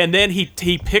 Nice. And then he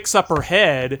picks up her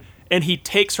head, and he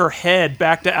takes her head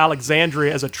back to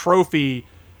Alexandria as a trophy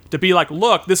to be like,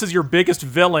 look, this is your biggest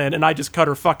villain, and I just cut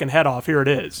her fucking head off. Here it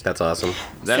is. That's awesome.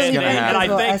 That's going to And I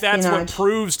happen. think that's what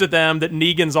proves to them that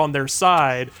Negan's on their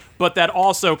side, but that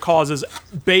also causes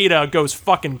Beta goes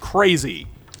fucking crazy.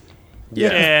 Yeah.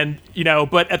 And,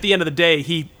 but at the end of the day,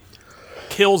 he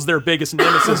kills their biggest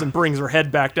nemesis and brings her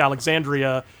head back to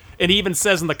Alexandria. And he even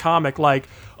says in the comic, like,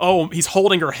 oh, he's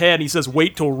holding her head, and he says,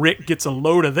 wait till Rick gets a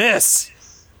load of this.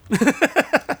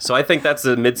 So I think that's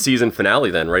the mid-season finale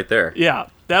then, right there. Yeah,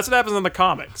 that's what happens in the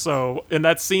comic. So, and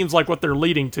that seems like what they're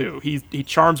leading to. He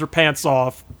charms her pants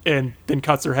off and then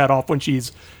cuts her head off when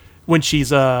she's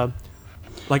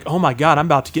like, oh my God, I'm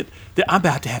about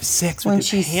to have sex with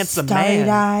this handsome man.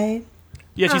 Starry-eyed.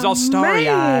 Yeah, she's all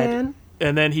starry-eyed.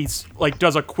 And then he's like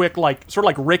does a quick like sort of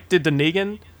like Rick did to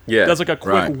Negan. Yeah, does like a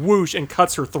quick whoosh and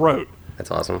cuts her throat.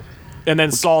 That's awesome. And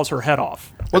then saws her head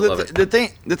off. Well, the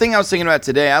thing I was thinking about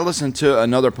today, I listened to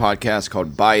another podcast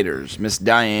called Biters, Miss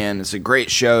Diane. It's a great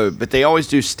show, but they always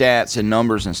do stats and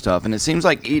numbers and stuff. And it seems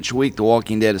like each week The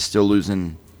Walking Dead is still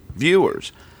losing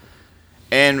viewers.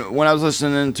 And when I was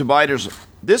listening to Biters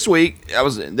this week,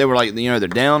 they were like, they're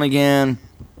down again.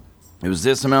 It was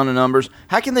this amount of numbers.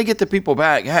 How can they get the people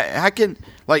back? How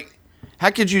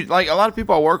could you, like, a lot of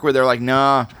people I work with, they're like,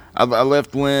 nah, I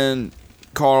left when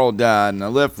Carl died, and I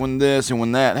left when this and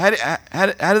when that.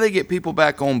 How do they get people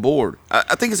back on board?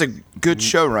 I think it's a good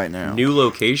show right now. New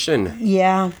location.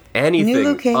 Yeah. Anything New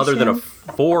location. other than a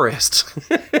forest.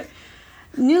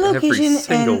 New location every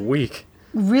single and week.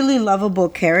 Really lovable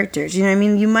characters. You know what I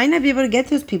mean? You might not be able to get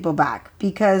those people back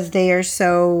because they are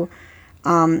so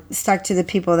stuck to the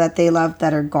people that they love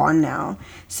that are gone now.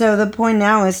 So the point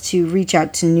now is to reach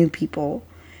out to new people,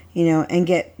 and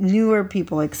get newer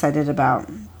people excited about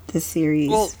the series.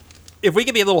 Well, if we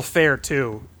can be a little fair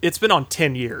too, it's been on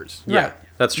 10 years. Yeah, Right.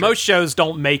 that's true. Most shows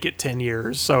don't make it 10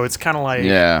 years, so it's kind of like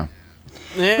Yeah.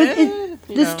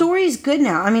 The story's good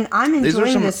now. I mean, I'm enjoying These are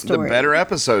some this of the story. better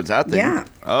episodes, I think, Yeah.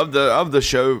 of the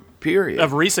show, period.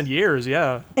 of recent years.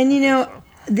 Yeah. And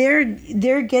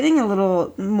they're getting a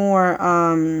little more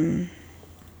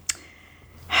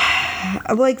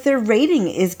like their rating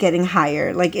is getting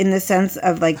higher, like in the sense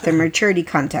of like the maturity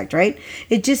content, right?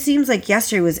 It just seems like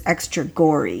yesterday was extra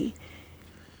gory.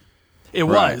 It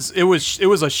was. It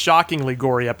was a shockingly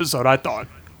gory episode, I thought.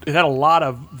 It had a lot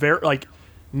of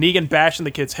Negan bashing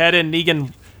the kid's head in,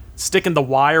 Negan sticking the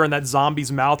wire in that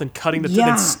zombie's mouth and cutting the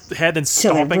head and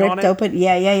stomping on it. Open.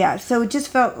 Yeah. So it just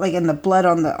felt like in the blood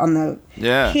on the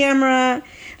camera.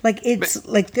 Like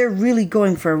like they're really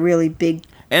going for a really big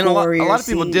And a lot of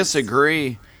people scenes.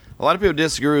 disagree. A lot of people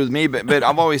disagree with me, but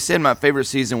I've always said my favorite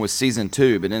season was season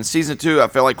 2. But in season 2, I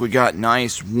felt like we got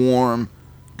nice, warm,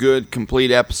 good,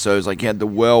 complete episodes. Like you had the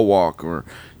well walk, or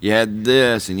you had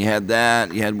this, and you had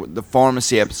that. You had the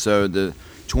pharmacy episode, the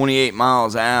 28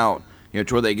 miles out, to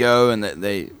where they go and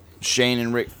they Shane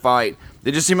and Rick fight.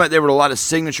 They just seemed like there were a lot of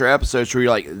signature episodes where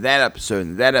you're like, that episode,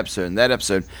 and that episode, and that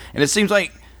episode. And it seems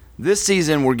like this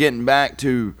season we're getting back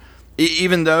to,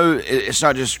 even though it's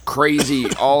not just crazy,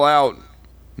 all-out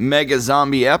mega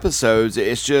zombie episodes,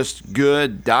 it's just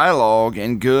good dialogue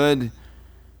and good,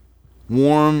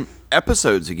 warm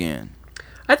episodes again.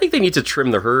 I think they need to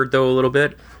trim the herd, though, a little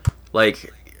bit.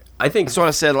 Like, I think... That's what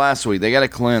I said last week. They got to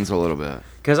cleanse a little bit.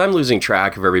 Because I'm losing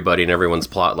track of everybody and everyone's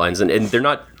plot lines, and they're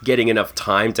not getting enough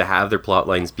time to have their plot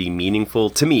lines be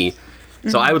meaningful to me.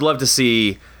 So I would love to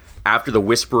see, after the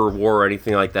Whisperer War or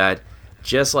anything like that,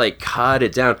 just, like, cut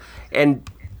it down. And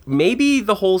maybe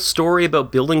the whole story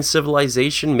about building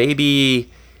civilization, maybe,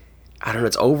 I don't know,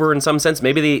 it's over in some sense.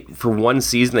 Maybe for one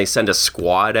season, they send a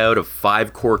squad out of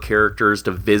 5 core characters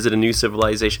to visit a new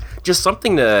civilization. Just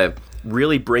something to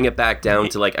really bring it back down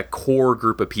to, like, a core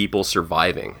group of people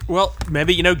surviving. Well,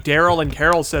 maybe, Daryl and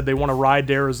Carol said they want to ride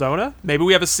to Arizona. Maybe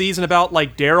we have a season about,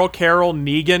 like, Daryl, Carol,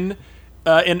 Negan,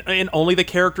 and only the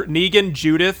character, Negan,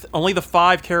 Judith, only the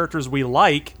 5 characters we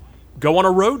like, go on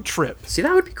a road trip. See,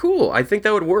 that would be cool. I think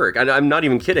that would work. I'm not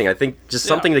even kidding. I think just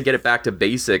something to get it back to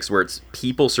basics where it's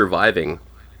people surviving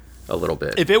a little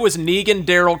bit. If it was Negan,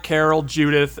 Daryl, Carol,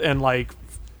 Judith, and, like,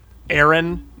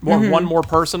 Aaron, one more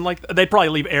person, like, they'd probably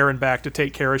leave Aaron back to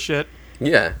take care of shit.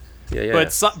 Yeah.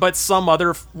 But some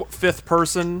other 5th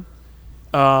person,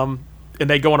 and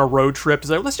they go on a road trip.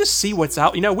 So let's just see what's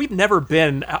out. We've never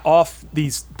been off the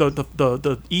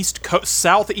east coast,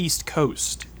 southeast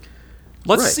coast.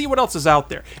 Let's see what else is out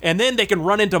there, and then they can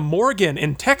run into Morgan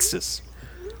in Texas,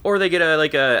 or they get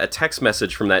a text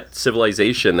message from that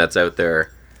civilization that's out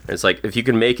there. And it's like, if you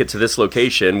can make it to this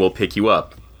location, we'll pick you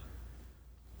up.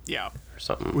 Yeah. Or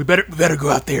something. We better go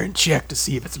out there and check to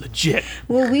see if it's legit.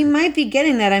 Well, we might be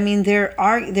getting that. I mean,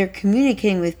 they're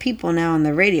communicating with people now on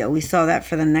the radio. We saw that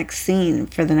for the next scene,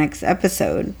 for the next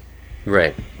episode.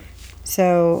 Right.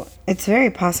 So it's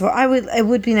very possible. It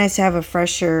would be nice to have a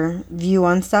fresher view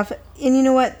on stuff. And you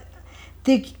know what?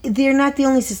 They're not the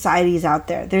only societies out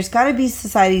there. There's got to be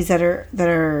societies that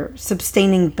are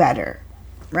sustaining better,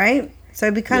 right? So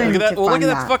it'd be kind of look at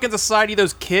that fucking society.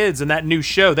 Those kids in that new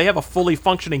show, they have a fully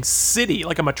functioning city,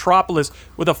 like a metropolis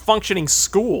with a functioning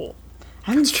school.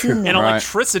 That's true. And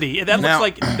electricity. And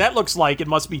that looks like it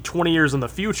must be 20 years in the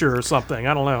future or something.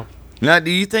 I don't know. Now,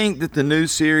 do you think that the new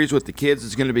series with the kids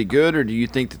is going to be good, or do you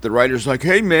think that the writers are like,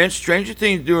 hey, man, Stranger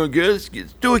Things doing good, let's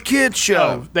do a kids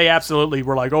show? Oh, they absolutely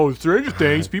were like, oh, Stranger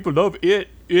Things, people love it,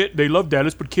 they love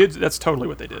Dallas, but kids, that's totally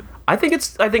what they did. I think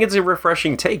it's a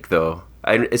refreshing take, though.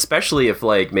 Especially if,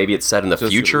 like, maybe it's set in the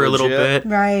future a little bit.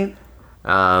 Right.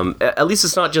 At least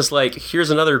it's not just like, here's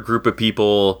another group of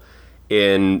people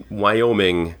in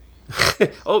Wyoming.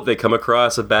 Oh, they come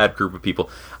across a bad group of people.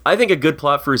 I think a good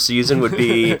plot for a season would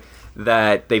be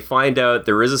that they find out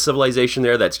there is a civilization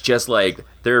there that's just like,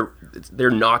 they're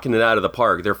knocking it out of the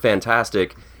park. They're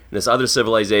fantastic. And this other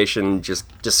civilization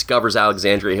just discovers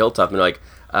Alexandria Hilltop and they're like,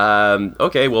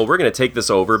 okay, well, we're going to take this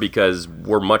over because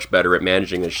we're much better at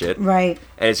managing this shit. Right.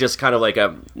 And it's just kind of like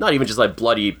not even just like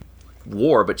bloody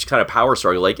war, but just kind of power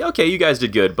struggle. Like, okay, you guys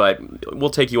did good, but we'll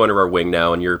take you under our wing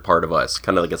now and you're part of us.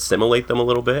 Kind of like assimilate them a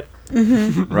little bit.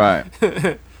 Mm-hmm.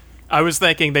 Right. I was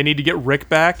thinking they need to get Rick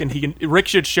back, and Rick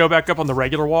should show back up on the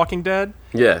regular Walking Dead.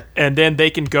 Yeah. And then they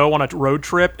can go on a road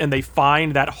trip, and they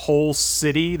find that whole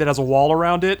city that has a wall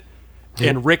around it.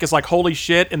 And Rick is like, holy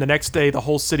shit, and the next day the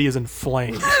whole city is in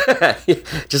flames.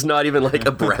 Just not even like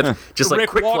a breath. Just like Rick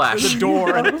quick walks flash. through the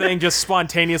door, and the thing just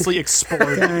spontaneously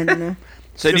exploded.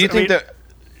 So do you think that...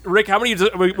 Rick, how many...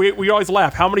 We always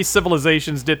laugh. How many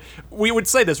civilizations did... We would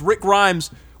say this. Rick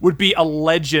Grimes would be a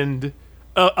legend...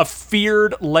 A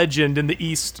feared legend in the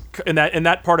East, in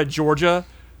that part of Georgia,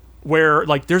 where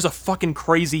like there's a fucking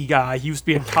crazy guy. He used to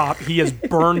be a cop. He has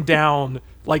burned down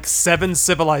like 7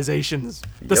 civilizations.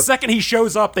 The second he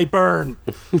shows up, they burn.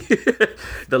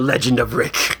 The legend of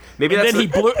Rick. Maybe and that's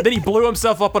then he blew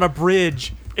himself up on a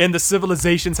bridge, and the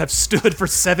civilizations have stood for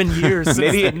 7 years. Since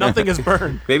Maybe nothing has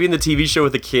burned. Maybe in the TV show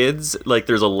with the kids, like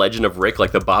there's a legend of Rick,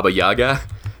 like the Baba Yaga.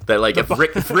 That like if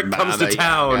Rick comes to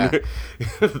town,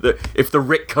 if the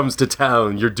Rick comes to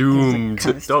town, you're doomed.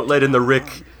 Don't let in the Rick.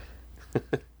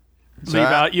 Leave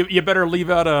out. You better leave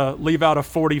out a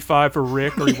 45 for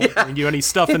Rick, or he won't bring you any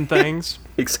stuff and things.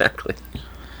 Exactly.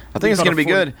 I think it's going to be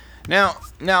good. Now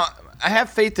I have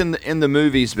faith in the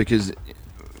movies because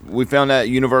we found out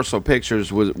Universal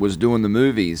Pictures was doing the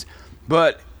movies,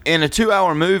 but in a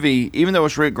 2-hour movie, even though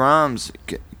it's Rick Grimes,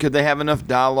 could they have enough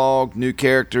dialogue, new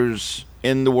characters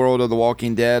in the world of The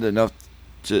Walking Dead, enough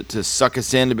to suck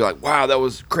us in to be like, wow, that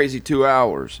was crazy 2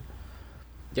 hours?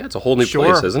 Yeah, it's a whole new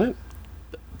place, isn't it?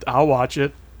 I'll watch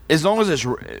it. As long as it's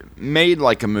made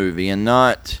like a movie and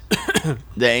not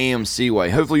the AMC way.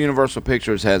 Hopefully Universal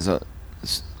Pictures has a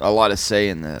lot of say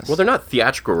in this. Well, they're not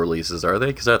theatrical releases, are they?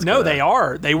 Because that's they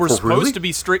are. They were supposed to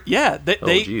be strict. Yeah,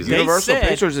 they Universal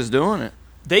Pictures is doing it.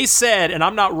 They said, and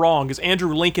I'm not wrong, because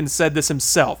Andrew Lincoln said this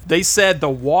himself. They said the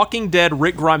Walking Dead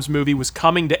Rick Grimes movie was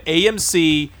coming to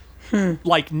AMC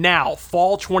like now,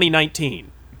 fall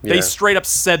 2019. Yeah. They straight up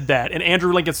said that, and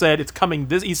Andrew Lincoln said it's coming.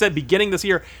 He said beginning this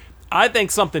year. I think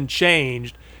something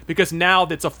changed because now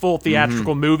it's a full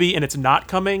theatrical movie and it's not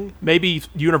coming. Maybe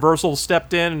Universal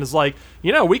stepped in and is like,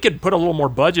 we could put a little more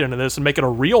budget into this and make it a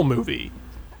real movie.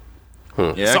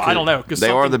 Yeah, so I don't know because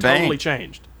something totally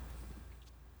changed.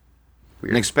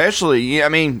 Weird. And especially,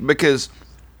 because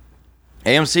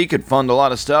AMC could fund a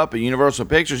lot of stuff, but Universal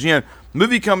Pictures,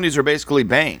 movie companies are basically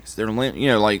banks. They're,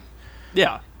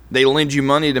 they lend you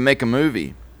money to make a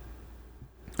movie.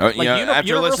 After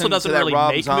Universal doesn't really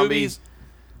make movies.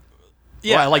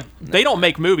 Yeah, they don't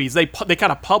make movies. They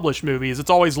kind of publish movies.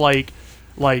 It's always like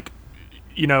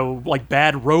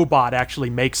Bad Robot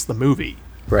actually makes the movie,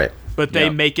 right? But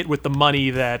they make it with the money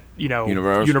that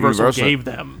Universal gave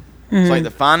them. It's like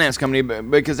the finance company,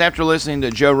 because after listening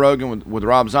to Joe Rogan with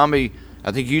Rob Zombie,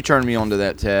 I think you turned me on to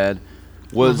that, Tad,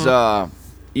 was, Rob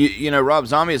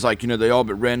Zombie is like, they all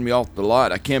but ran me off the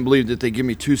lot. I can't believe that they give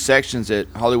me 2 sections at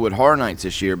Hollywood Horror Nights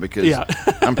this year because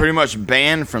I'm pretty much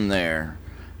banned from there.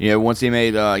 Once he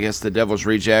made, I guess, The Devil's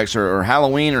Rejects or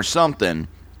Halloween or something.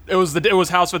 It was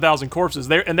House of a Thousand Corpses.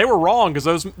 They were wrong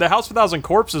because the House of a Thousand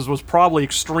Corpses was probably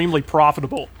extremely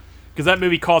profitable. Because that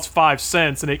movie cost 5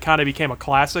 cents, and it kind of became a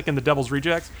classic in The Devil's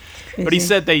Rejects. Crazy. But he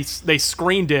said they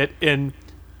screened it in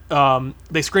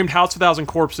they screamed House of 1,000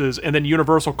 Corpses, and then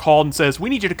Universal called and says, we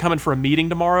need you to come in for a meeting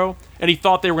tomorrow. And he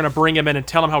thought they were going to bring him in and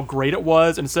tell him how great it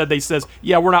was, and instead they says,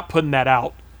 yeah, we're not putting that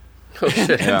out. Oh,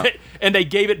 shit. and they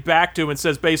gave it back to him and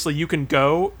says, basically, you can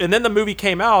go. And then the movie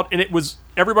came out, and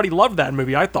everybody loved that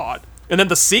movie, I thought. And then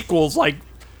the sequels, like,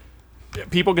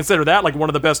 people consider that like one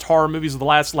of the best horror movies of the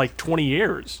last, like, 20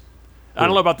 years. I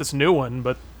don't know about this new one,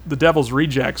 but The Devil's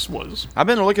Rejects was. I've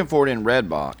been looking for it in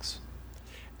Redbox.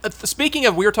 Speaking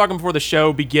of, we were talking before the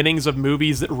show, beginnings of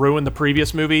movies that ruined the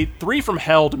previous movie. 3 from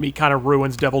Hell, to me, kind of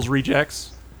ruins Devil's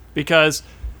Rejects. Because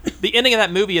the ending of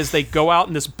that movie is they go out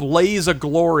in this blaze of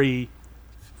glory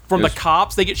from the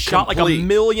cops. They get shot like 1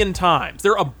 million times.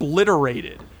 They're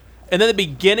obliterated. And then at the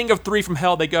beginning of 3 from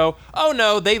Hell, they go, oh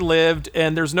no, they lived,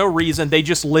 and there's no reason. They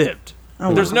just lived.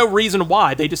 There's no reason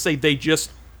why. They just say they just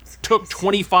took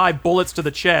 25 bullets to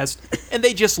the chest, and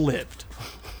they just lived.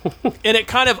 And it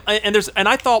kind of, and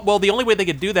I thought, well, the only way they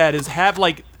could do that is have,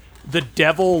 like, the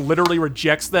devil literally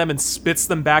rejects them and spits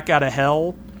them back out of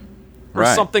hell, or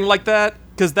something like that.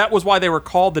 Because that was why they were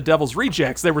called the Devil's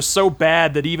Rejects. They were so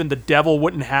bad that even the devil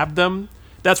wouldn't have them.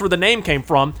 That's where the name came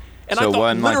from. And so I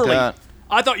thought, literally, like that.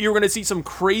 I thought you were going to see some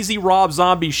crazy Rob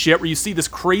Zombie shit where you see this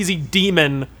crazy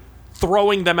demon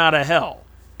throwing them out of hell.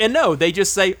 And no, they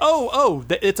just say,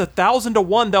 it's 1,000 to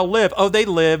 1 they'll live. Oh, they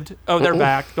lived. Oh, they're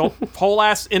back. Whole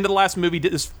ass into the last movie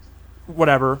did this,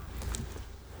 whatever.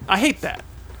 I hate that.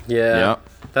 Yeah.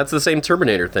 That's the same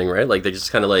Terminator thing, right? Like, they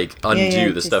just kind of, like,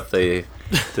 undo the stuff they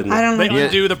didn't. They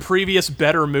undo the previous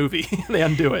better movie. They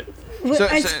undo it. Well,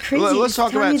 it's crazy. Let's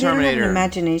talk about They don't have Terminator. an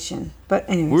imagination. But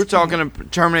anyways, We were talking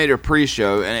Terminator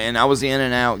pre-show, and I was in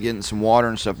and out getting some water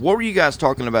and stuff. What were you guys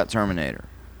talking about Terminator?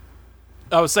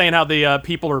 I was saying how the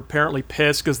people are apparently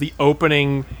pissed because the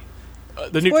opening,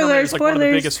 the new Terminator is like one of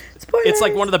the biggest. It's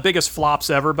like one of the biggest flops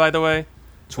ever, by the way.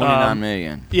 29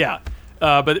 million. Yeah,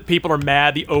 but people are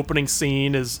mad. The opening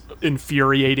scene is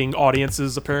infuriating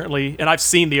audiences apparently, and I've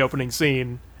seen the opening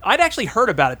scene. I'd actually heard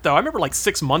about it though. I remember like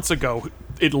 6 months ago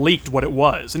it leaked what it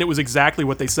was, and it was exactly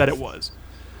what they said it was.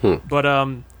 But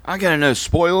I gotta know.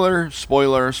 Spoiler.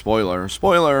 Ted,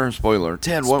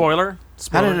 what? Spoiler.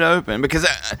 How did it open? Because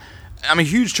I'm a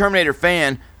huge Terminator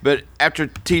fan, but after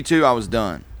T2, I was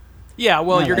done. Yeah,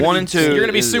 well, you're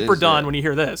gonna be super done is when you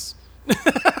hear this.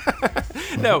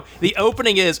 No, the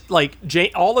opening is like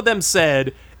all of them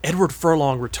said Edward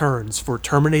Furlong returns for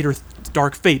Terminator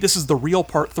Dark Fate. This is the real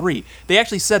part 3. They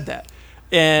actually said that.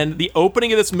 And the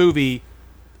opening of this movie,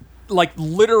 like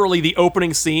literally the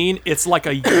opening scene, it's like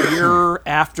a year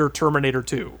after Terminator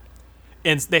 2.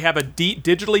 And they have a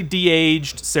digitally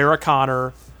de-aged Sarah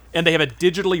Connor, and they have a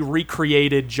digitally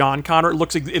recreated John Connor.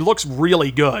 It looks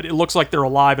really good. It looks like they're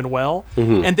alive and well.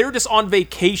 Mm-hmm. And they're just on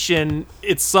vacation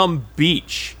at some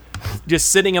beach,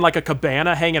 just sitting in like a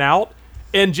cabana hanging out.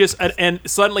 And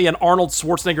suddenly an Arnold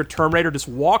Schwarzenegger Terminator just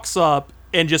walks up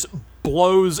and just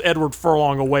blows Edward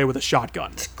Furlong away with a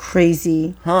shotgun. It's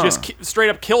crazy. Just straight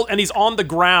up killed, and he's on the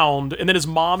ground, and then his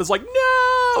mom is like,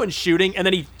 no, and shooting, and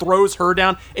then he throws her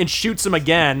down and shoots him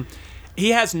again. He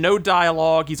has no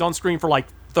dialogue. He's on screen for like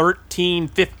 13,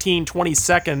 15, 20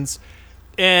 seconds.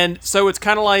 And so it's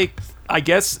kind of like, I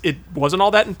guess it wasn't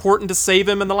all that important to save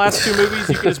him in the last 2 movies.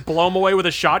 You can just blow him away with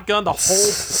a shotgun. The whole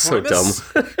so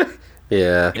premise. Dumb.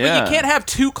 Yeah. But you can't have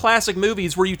 2 classic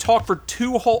movies where you talk for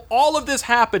 2 whole... All of this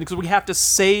happened because we have to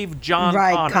save John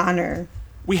Connor.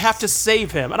 We have to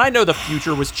save him. And I know the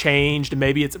future was changed, and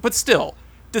maybe it's... But still,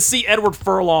 to see Edward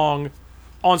Furlong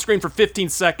on screen for 15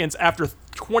 seconds after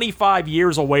 25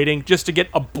 years of waiting just to get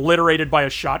obliterated by a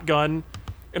shotgun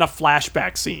in a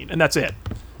flashback scene, and that's it.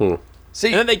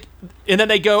 See, and then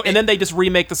they go, and then they just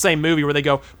remake the same movie where they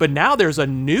go, but now there's a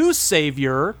new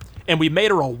savior, and we made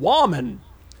her a woman.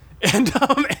 And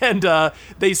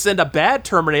they send a bad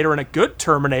Terminator and a good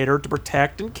Terminator to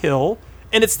protect and kill,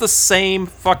 and it's the same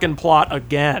fucking plot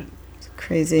again. It's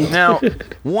crazy. Now,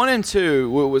 1 and 2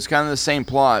 was kind of the same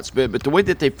plots, but the way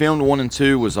that they filmed 1 and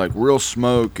 2 was like real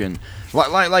smoke and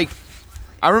like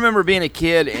I remember being a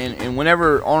kid and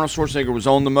whenever Arnold Schwarzenegger was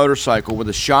on the motorcycle with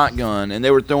a shotgun and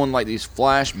they were throwing like these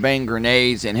flashbang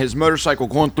grenades and his motorcycle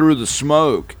going through the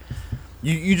smoke,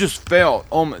 you just felt,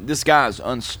 oh, this guy's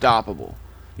unstoppable.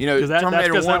 You know,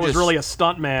 Terminator 1 that was really a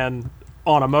stuntman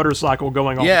on a motorcycle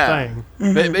going on the thing.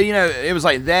 Mm-hmm. But you know, it was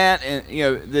like that, and you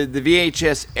know, the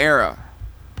VHS era.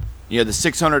 You know, the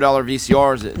 $600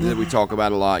 VCRs that we talk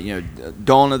about a lot. You know,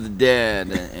 Dawn of the Dead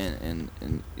and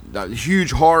the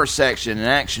huge horror section and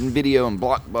action video and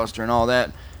Blockbuster and all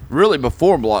that. Really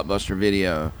before Blockbuster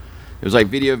Video, it was like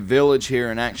Video Village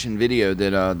here and Action Video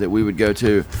that we would go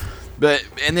to.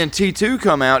 And then T2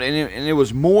 come out, and it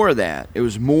was more of that. It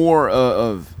was more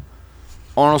of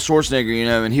Arnold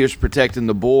Schwarzenegger, and he was protecting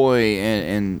the boy,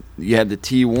 and you had the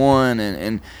T1,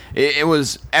 and it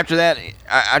was after that.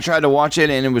 I tried to watch it,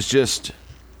 and it was just,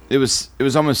 it was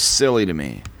almost silly to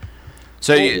me.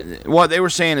 So what they were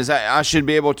saying is that I should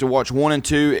be able to watch 1 and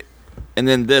 2, and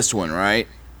then this one, right?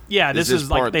 Yeah, this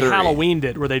is like they Halloweened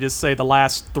it, where they just say the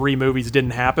last 3 movies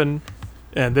didn't happen,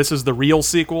 and this is the real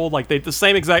sequel. Like the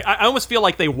same exact. I almost feel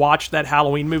like they watched that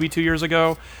Halloween movie 2 years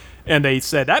ago, and they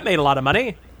said that made a lot of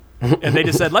money. And they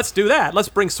just said, let's do that. Let's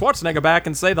bring Schwarzenegger back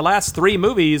and say the last 3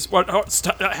 movies.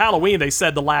 Halloween, they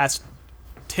said the last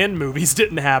 10 movies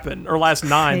didn't happen, or last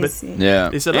 9. But yeah,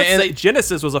 they said, let's say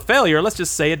Genesis was a failure. Let's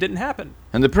just say it didn't happen.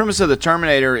 And the premise of the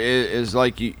Terminator is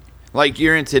like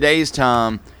you're in today's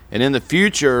time, and in the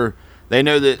future, they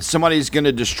know that somebody's going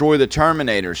to destroy the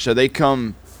Terminator. So they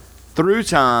come through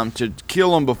time to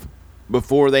kill them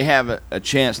before they have a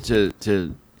chance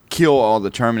to kill all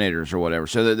the Terminators or whatever.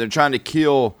 So they're trying to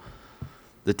kill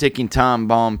the ticking time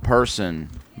bomb person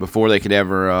before they could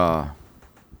ever,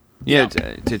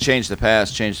 to change the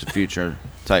past, change the future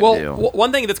type deal.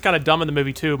 One thing that's kind of dumb in the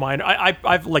movie too,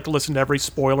 I've like listened to every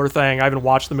spoiler thing. I haven't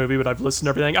watched the movie, but I've listened to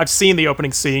everything. I've seen the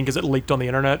opening scene because it leaked on the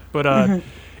internet. But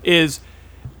is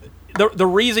the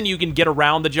reason you can get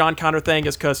around the John Connor thing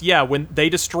is because when they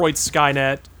destroyed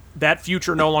Skynet, that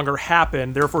future no longer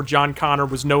happened. Therefore, John Connor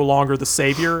was no longer the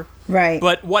savior. Right.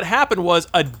 But what happened was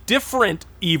a different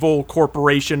evil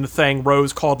corporation thing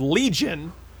rose called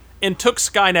Legion and took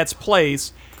Skynet's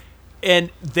place,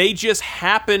 and they just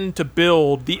happened to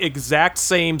build the exact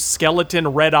same skeleton,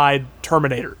 red-eyed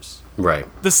Terminators. Right.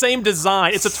 The same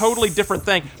design. It's a totally different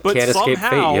thing. But can't somehow, escape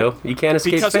fate, yo. You can't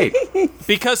escape fate.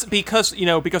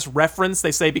 Because reference,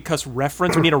 they say because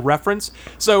reference, we need a reference.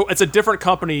 So it's a different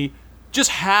company just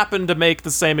happened to make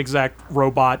the same exact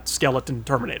robot skeleton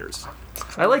Terminators.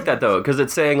 I like that though, because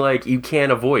it's saying like you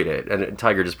can't avoid it, and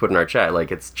Tiger just put in our chat like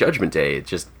it's Judgment Day. It's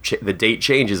just the date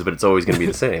changes, but it's always going to be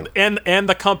the same. and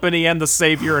the company and the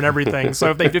savior and everything. So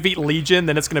if they defeat Legion,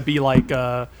 then it's going to be like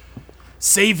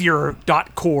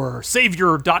savior.core,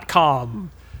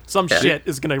 savior.com. Some shit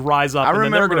is going to rise up, and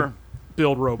then they're going to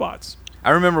build robots.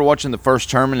 I remember watching the first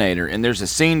Terminator, and there's a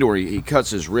scene where he cuts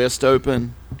his wrist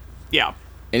open. Yeah.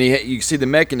 And you see the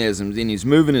mechanisms, and he's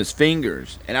moving his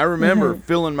fingers. And I remember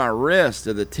feeling my wrist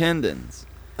of the tendons.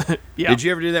 Yeah. Did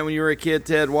you ever do that when you were a kid,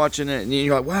 Ted, watching it? And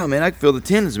you're like, wow, man, I can feel the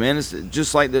tendons, man. It's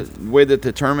just like the way that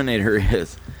the Terminator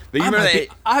is. But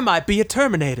I might be a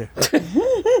Terminator.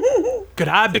 Could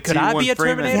I be a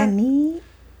Terminator?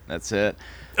 That's it.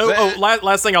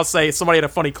 Last thing I'll say, somebody had a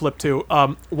funny clip too.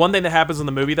 One thing that happens in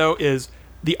the movie, though, is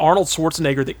the Arnold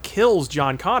Schwarzenegger that kills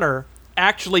John Connor,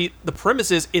 actually, the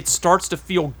premise is it starts to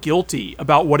feel guilty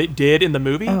about what it did in the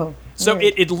movie. So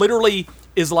it literally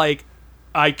is like,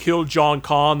 I killed John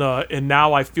Connor, and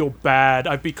now I feel bad.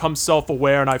 I've become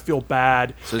self-aware, and I feel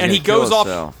bad. So and he goes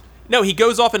off. No, he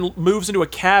goes off and moves into a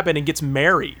cabin and gets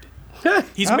married.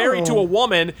 He's married to a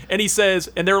woman, and he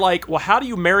says, and they're like, well, how do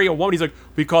you marry a woman? He's like,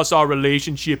 because our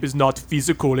relationship is not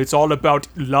physical. It's all about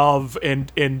love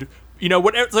and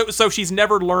whatever. So she's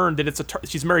never learned that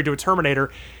she's married to a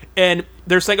Terminator, and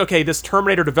they're saying, okay, this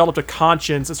Terminator developed a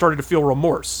conscience and started to feel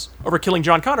remorse over killing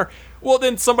John Connor. Well,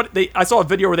 then I saw a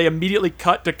video where they immediately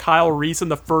cut to Kyle Reese in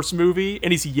the first movie,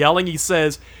 and he's yelling. He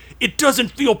says, it doesn't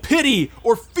feel pity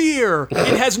or fear.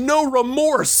 It has no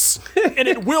remorse, and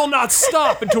it will not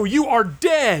stop until you are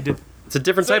dead. It's a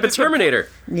different type of Terminator.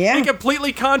 Yeah. It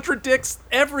completely contradicts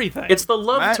everything. It's the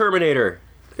love Terminator.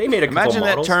 They made a couple Imagine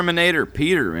models. that Terminator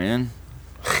Peter, man.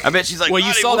 I bet she's like, well,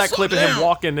 you saw that clip of him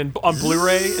walking on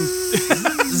Blu-ray.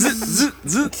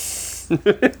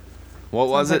 What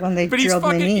was it? When they But drilled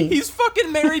my knee. he's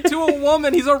fucking married to a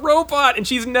woman. He's a robot, and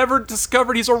she's never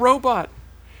discovered he's a robot.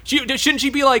 Shouldn't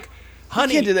she be like,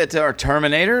 honey? You can't do that to our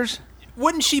Terminators.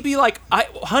 Wouldn't she be like,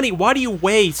 honey, why do you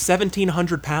weigh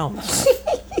 1,700 pounds?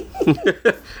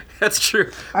 That's true.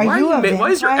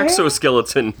 Why is your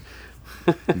exoskeleton?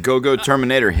 Go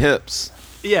Terminator hips.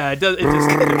 Yeah, it does. It just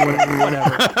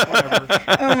whatever.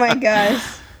 Oh my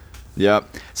gosh. Yep.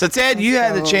 So Ted, you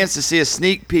had the chance to see a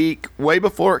sneak peek way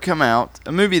before it come out,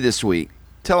 a movie this week.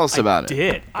 Tell us about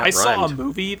it. I saw a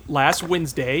movie last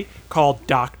Wednesday called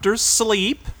Dr.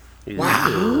 Sleep.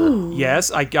 Wow. Yes,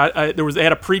 I got. They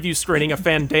had a preview screening, a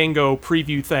Fandango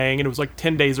preview thing, and it was like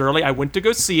 10 days early. I went to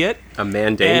go see it. A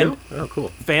Mandango? Oh, cool.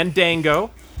 Fandango,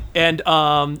 and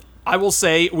I will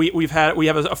say we have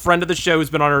a friend of the show who's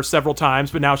been on her several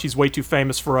times, but now she's way too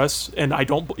famous for us, and I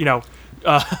don't,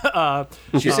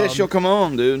 she said she'll come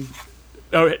on, dude.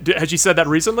 Oh, has she said that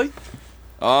recently?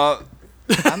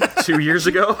 2 years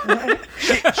ago.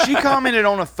 She commented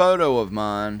on a photo of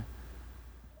mine.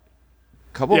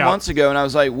 couple months ago, and I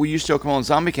was like, "Will you still come on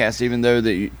ZombieCast?" Even though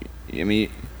that you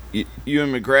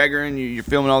and McGregor and you're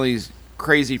filming all these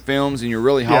crazy films, and you're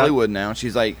really Hollywood now.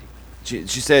 She's like, she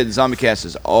said ZombieCast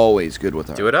is always good with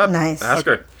her. Do it up. Nice. Ask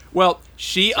her. Well,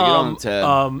 she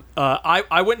So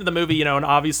I went into the movie, and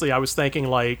obviously I was thinking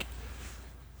like,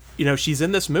 she's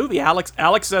in this movie. Alex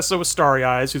Esso with Starry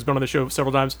Eyes, who's been on the show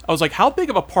several times. I was like, how big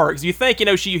of a part? Because you think,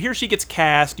 you hear she gets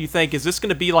cast. You think, is this going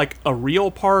to be like a real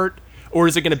part, or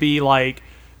is it going to be like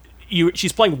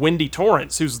she's playing Wendy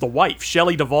Torrance, who's the wife,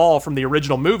 Shelley Duvall from the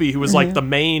original movie, who was like the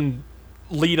main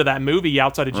lead of that movie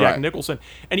outside of Jack Nicholson.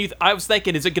 And I was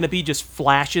thinking, is it going to be just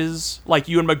flashes? Like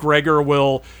Ewan McGregor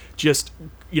will just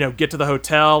get to the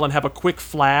hotel and have a quick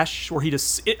flash where he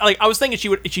just I was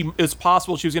thinking it's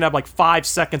possible she was gonna have like 5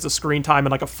 seconds of screen time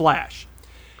and like a flash.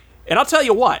 And I'll tell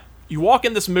you what, you walk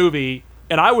in this movie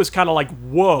and I was kind of like,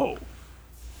 whoa,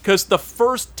 because the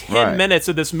first 10 minutes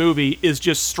of this movie is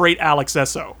just straight Alex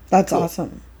Esso. That's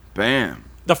awesome. Bam.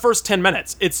 The first 10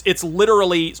 minutes, it's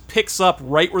literally picks up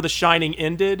right where The Shining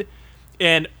ended,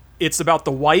 and it's about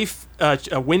the wife,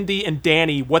 Wendy and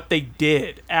Danny, what they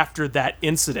did after that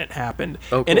incident happened.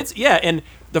 Oh, cool. And and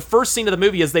the first scene of the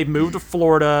movie is they've moved to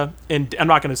Florida, and I'm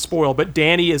not going to spoil, but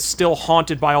Danny is still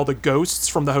haunted by all the ghosts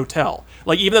from the hotel.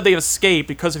 Like, even though they've escaped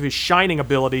because of his shining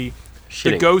ability,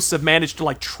 the ghosts have managed to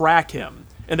like track him,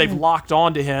 and they've locked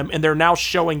onto him, and they're now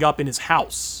showing up in his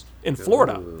house in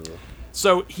Florida. Ooh.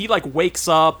 So he like wakes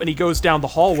up and he goes down the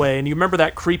hallway, and you remember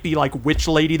that creepy like witch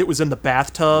lady that was in the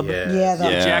bathtub? Yeah,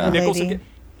 Jack Nicholson.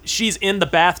 She's in the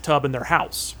bathtub in their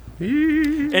house,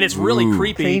 and it's really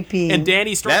creepy. And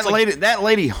Danny starts that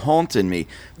lady haunted me.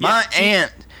 My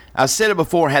aunt, I said it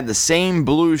before, had the same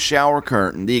blue shower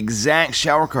curtain, the exact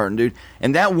shower curtain, dude.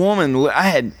 And that woman,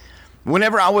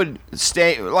 whenever I would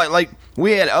stay, like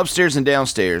we had upstairs and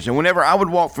downstairs, and whenever I would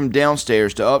walk from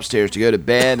downstairs to upstairs to go to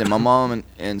bed, and my mom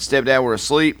and stepdad were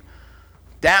asleep,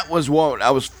 that was what I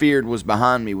was feared was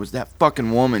behind me, was that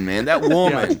fucking woman, man. That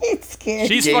woman. It's scary.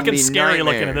 She's fucking scary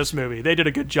looking in this movie. They did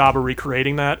a good job of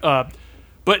recreating that.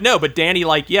 But Danny,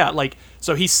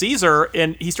 so he sees her,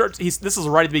 and this is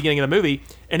right at the beginning of the movie,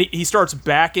 and he starts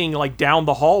backing like down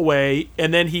the hallway,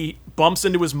 and then he bumps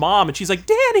into his mom, and she's like,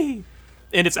 Danny!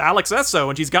 And it's Alex Esso,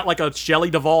 and she's got like a Shelley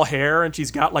Duvall hair, and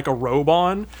she's got like a robe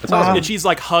on. That's awesome. And she's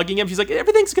like hugging him. She's like,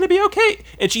 everything's going to be okay.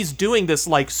 And she's doing this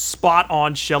like spot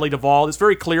on Shelley Duvall. It's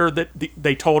very clear that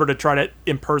they told her to try to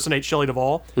impersonate Shelley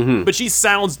Duvall. Mm-hmm. But she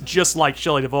sounds just like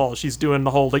Shelley Duvall. She's doing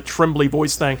the whole like trembly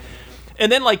voice thing.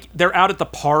 And then like they're out at the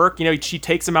park. She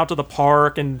takes him out to the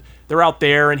park, and they're out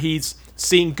there, and he's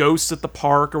seeing ghosts at the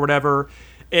park or whatever.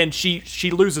 And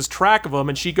she loses track of him,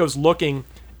 and she goes looking.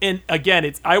 And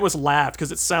again, I always laughed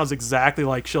because it sounds exactly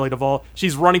like Shelley Duvall.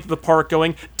 She's running through the park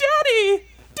going, Daddy!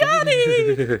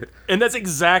 Daddy! And that's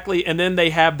exactly, and then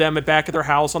they have them back at their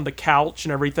house on the couch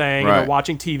and everything, and they're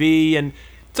watching TV. And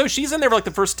so she's in there for like the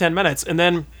first 10 minutes. And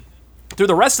then through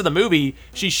the rest of the movie,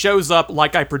 she shows up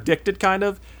like I predicted, kind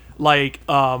of. Like,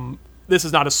 this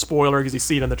is not a spoiler because you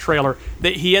see it in the trailer.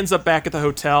 That he ends up back at the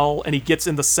hotel, and he gets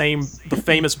in the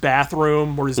famous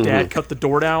bathroom where his dad cut the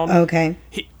door down. Okay.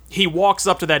 He walks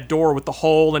up to that door with the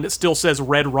hole, and it still says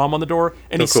Red Rum on the door,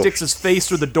 and he sticks his face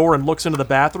through the door and looks into the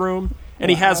bathroom, and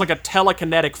he has like a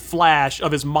telekinetic flash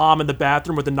of his mom in the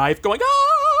bathroom with a knife going,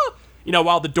 ah!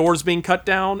 While the door's being cut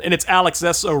down, and it's Alex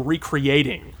Esso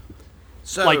recreating.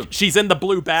 So, like, she's in the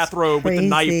blue bathrobe with the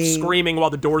knife screaming while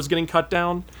the door's getting cut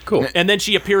down. Cool. And then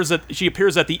she appears at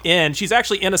the end. She's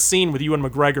actually in a scene with Ewan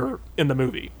McGregor in the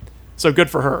movie. So good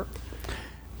for her.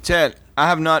 Ted, I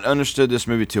have not understood this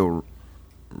movie till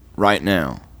right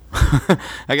now.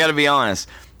 I got to be honest,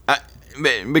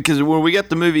 because when we got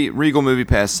the movie Regal Movie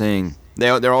Pass thing,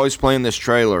 they're always playing this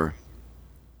trailer,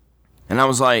 and I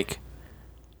was like,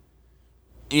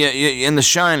 yeah, in The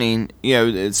Shining,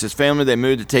 it's this family they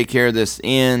moved to take care of this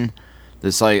inn,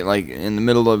 this like in the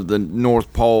middle of the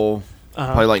North Pole,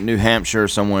 probably like New Hampshire or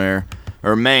somewhere,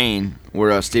 or Maine,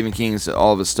 where Stephen King's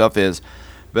all of his stuff is,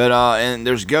 but and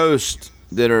there's ghosts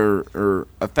that are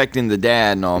affecting the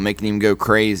dad and all, making him go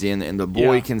crazy, and the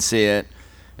boy can see it,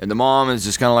 and the mom is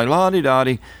just kind of like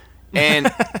la-di-da-di.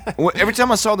 And every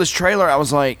time I saw this trailer, I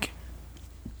was like,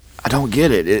 I don't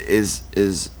get it. Is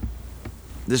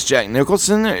this Jack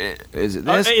Nicholson? Is it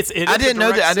this? I didn't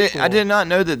know that. I did not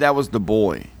know that was the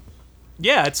boy.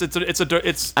 Yeah,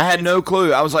 it's. I had no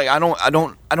clue. I was like, I don't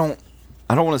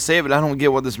want to say it, but I don't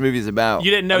get what this movie is about.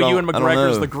 You didn't know Ewan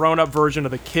McGregor's the grown-up version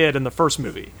of the kid in the first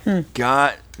movie.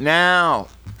 Got now.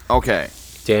 Okay.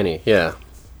 Danny, yeah.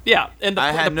 Yeah, and the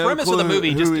premise of the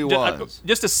movie,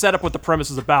 just to set up what the premise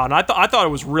is about, and I thought it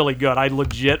was really good. I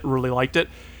legit really liked it.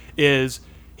 Is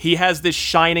he has this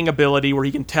shining ability where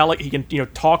he can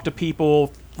talk to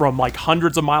people from like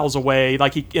hundreds of miles away.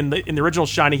 Like in the original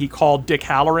Shining, he called Dick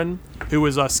Halloran, who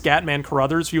was Scatman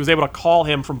Carruthers. He was able to call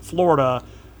him from Florida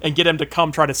and get him to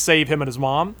come try to save him and his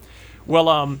mom.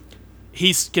 Well,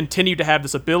 he's continued to have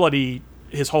this ability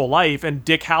his whole life, and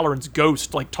Dick Halloran's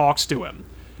ghost like talks to him,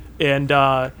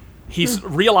 and he's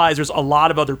realized there's a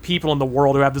lot of other people in the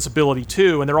world who have this ability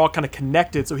too, and they're all kind of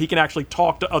connected, so he can actually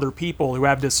talk to other people who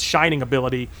have this shining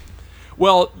ability.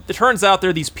 Well, it turns out there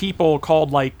are these people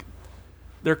called like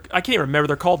I can't even remember.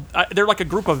 They're called. They're like a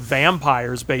group of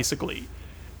vampires, basically.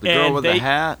 The girl with the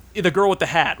hat? The girl with the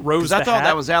hat, Rose the Hat. I thought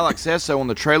that was Alex Esso on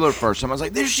the trailer first time. I was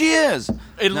like, there she is.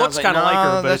 It looks kind of like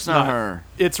her, but that's it's not her.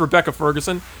 It's Rebecca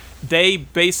Ferguson. They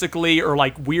basically are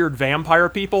like weird vampire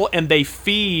people, and they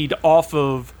feed off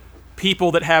of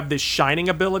people that have this shining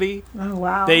ability. Oh,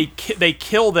 wow. They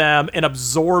kill them and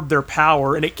absorb their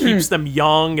power, and it keeps them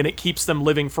young, and it keeps them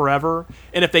living forever.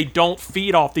 And if they don't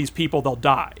feed off these people, they'll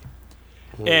die.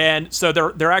 And so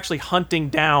they're actually hunting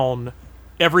down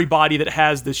everybody that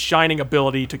has this shining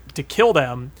ability to kill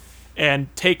them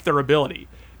and take their ability.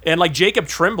 And like Jacob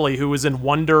Tremblay, who was in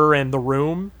Wonder and The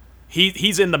Room,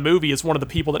 he's in the movie as one of the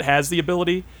people that has the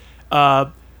ability.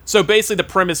 So basically the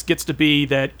premise gets to be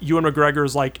that Ewan McGregor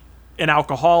is like an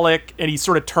alcoholic, and he's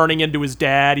sort of turning into his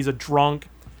dad. He's a drunk.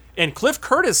 And Cliff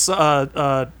Curtis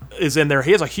is in there.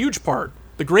 He has a huge part.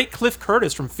 The great Cliff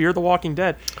Curtis from Fear the Walking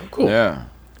Dead. Oh, cool. Yeah.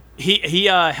 He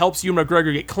helps Ewan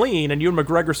McGregor get clean, and Ewan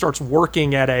McGregor starts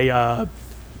working at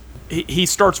he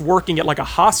starts working at like a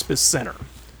hospice center,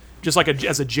 just like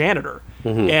as a janitor.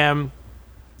 Mm-hmm. And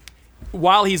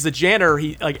while he's the janitor,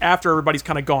 he like after everybody's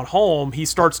kind of gone home, he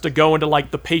starts to go into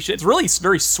like the patient. It's really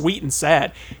very sweet and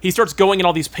sad. He starts going in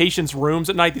all these patients'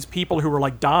 rooms at night, these people who are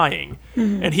like dying,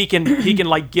 and he can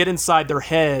like get inside their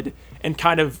head and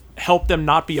kind of help them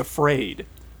not be afraid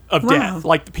of death,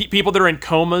 like people that are in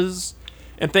comas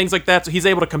and things like that. So he's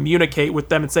able to communicate with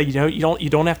them and say, you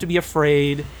don't have to be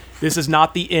afraid. This is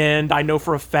not the end. I know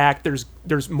for a fact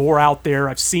there's more out there.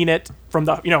 I've seen it from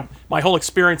my whole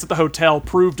experience at the hotel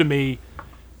proved to me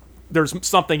there's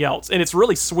something else, and it's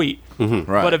really sweet.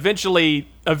 Mm-hmm. Right. But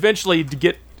eventually to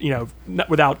get,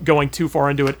 without going too far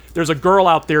into it, there's a girl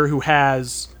out there who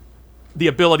has the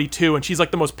ability too, and she's like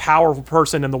the most powerful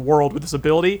person in the world with this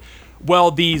ability.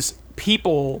 Well, these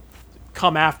people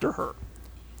come after her.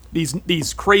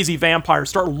 These crazy vampires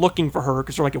start looking for her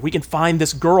because they're like, if we can find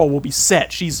this girl, we'll be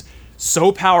set. She's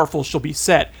so powerful, she'll be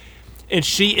set. And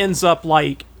she ends up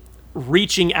like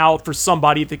reaching out for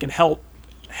somebody that can help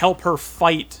her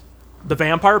fight the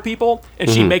vampire people, and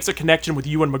she makes a connection with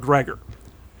Ewan McGregor.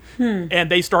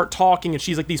 And they start talking, and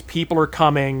she's like, these people are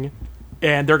coming,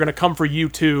 and they're going to come for you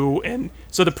too. And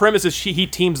so the premise is he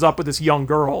teams up with this young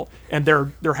girl, and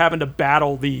they're having to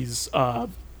battle these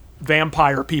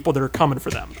vampire people that are coming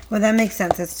for them. Well, that makes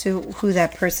sense as to who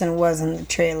that person was in the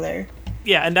trailer.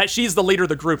 Yeah, and that she's the leader of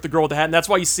the group, the girl with the hat, and that's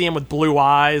why you see them with blue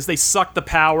eyes. They suck the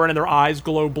power, and their eyes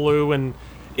glow blue, and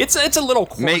it's a little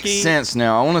quirky. Makes sense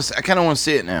now. I kind of want to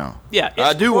see it now. Yeah,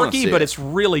 it's quirky, but it's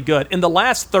really good. And the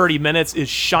last 30 minutes is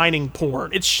shining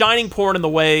porn. It's shining porn in the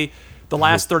way the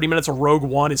last 30 minutes of Rogue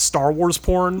One is Star Wars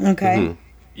porn. Okay.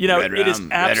 It is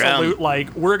absolute,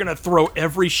 like, we're going to throw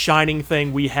every shining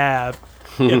thing we have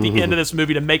at the end of this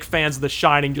movie to make fans of The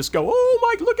Shining just go, oh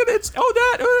my, look at this,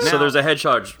 So there's a hedge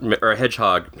mage,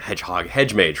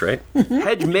 right?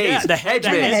 Hedge maze. Yeah, the hedge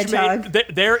mage.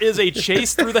 There is a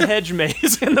chase through the hedge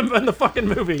maze in the fucking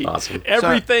movie. Awesome.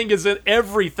 Everything is in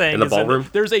everything. In the ballroom?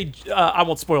 There's I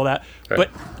won't spoil that,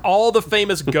 but all the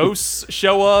famous ghosts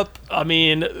show up. I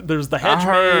mean, there's the hedge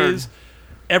maze.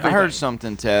 Everything. I heard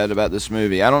something, Ted, about this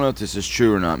movie. I don't know if this is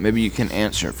true or not. Maybe you can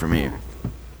answer it for me.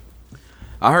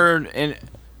 I heard, and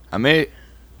I may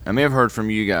have heard from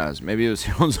you guys. Maybe it was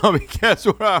on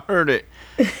ZombieCast where I heard it.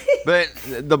 But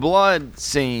the blood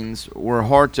scenes were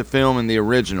hard to film in the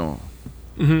original.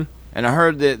 Mm-hmm. And I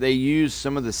heard that they used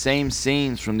some of the same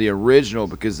scenes from the original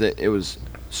because it was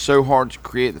so hard to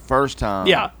create the first time.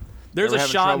 Yeah. There's a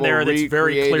shot in there that's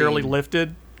very clearly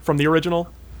lifted from the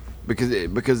original.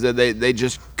 Because they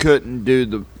just couldn't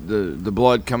do the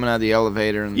blood coming out of the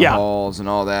elevator and the halls and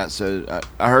all that. So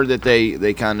I heard that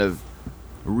they kind of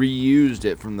reused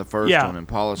it from the first one and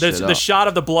polished it up. The shot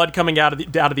of the blood coming out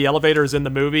of the elevator is in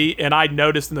the movie, and I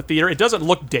noticed in the theater, it doesn't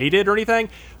look dated or anything,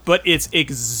 but it's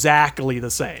exactly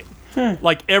the same.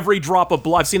 Like every drop of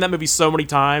blood, I've seen that movie so many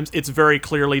times, it's very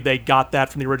clearly they got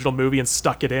that from the original movie and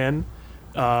stuck it in.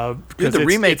 Dude, the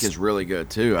remake is really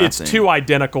good too, I think. It's too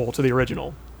identical to the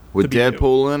original. With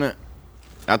Deadpool in it?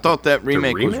 I thought that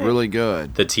remake was really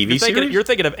good. The TV series? You're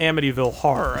thinking of Amityville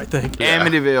Horror, I think. Yeah.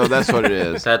 Amityville, that's what it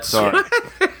is. That's sorry.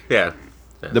 Yeah.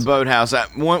 The boathouse.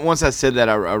 Once I said that,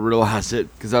 I realized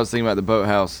it because I was thinking about the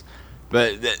boathouse.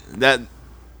 But that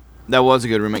was a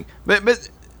good remake. But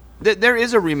there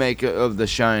is a remake of The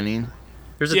Shining.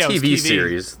 There's a TV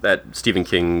series that Stephen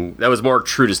King, that was more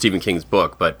true to Stephen King's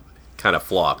book, but kind of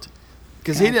flopped.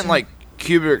 Because he didn't like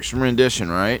Kubrick's rendition,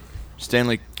 right?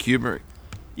 Stanley Kubrick.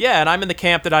 Yeah, and I'm in the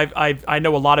camp that I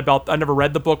know a lot about. I never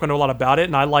read the book, I know a lot about it,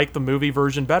 and I like the movie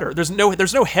version better. There's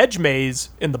no hedge maze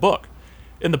in the book.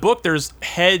 In the book, there's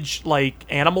hedge like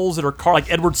animals that are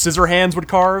like Edward Scissorhands would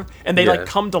carve, and they like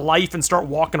come to life and start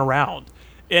walking around.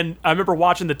 And I remember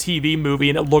watching the TV movie,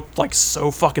 and it looked like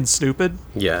so fucking stupid.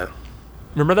 Yeah.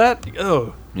 Remember that?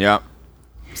 Oh. Yeah.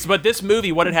 So, but this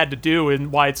movie, what it had to do,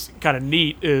 and why it's kind of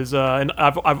neat, is, and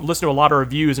I've listened to a lot of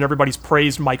reviews, and everybody's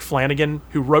praised Mike Flanagan,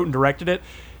 who wrote and directed it.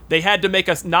 They had to make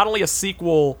not only a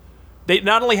sequel. They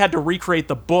not only had to recreate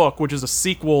the book, which is a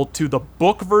sequel to the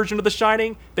book version of The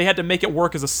Shining, they had to make it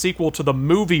work as a sequel to the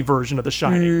movie version of The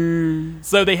Shining.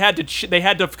 So they had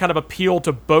to kind of appeal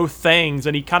to both things,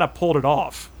 and he kind of pulled it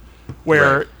off,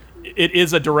 where it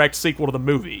is a direct sequel to the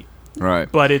movie. Right.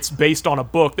 But it's based on a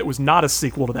book that was not a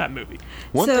sequel to that movie.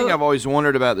 One thing I've always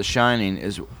wondered about The Shining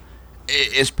is,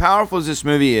 as powerful as this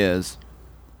movie is,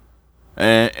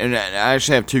 and I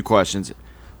actually have two questions.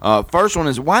 First one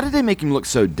is, why did they make him look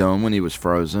so dumb when he was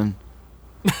frozen?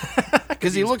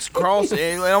 Because he looks cross.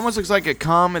 It almost looks like a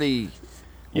comedy,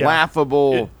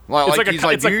 laughable.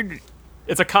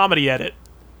 It's a comedy edit.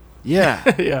 Yeah.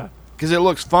 Yeah. Because it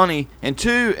looks funny. And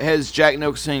two, has Jack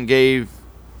Nicholson gave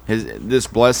this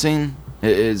blessing?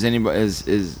 Is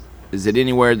it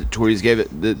anywhere that Tories gave it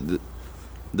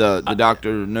the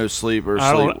doctor no sleep or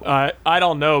sleep? I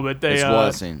don't know, but they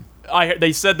blessing.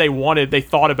 They said they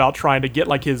thought about trying to get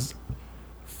like his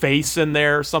face in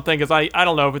there or something, because I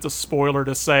don't know if it's a spoiler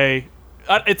to say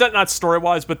it's not story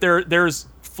wise, but there's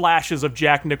flashes of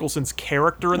Jack Nicholson's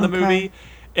character in the movie,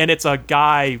 and it's a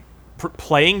guy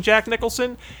playing Jack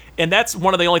Nicholson, and that's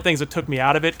one of the only things that took me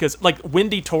out of it, because like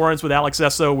Wendy Torrance with Alex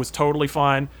Esso was totally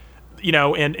fine,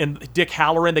 and Dick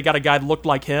Halloran, they got a guy that looked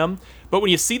like him. But when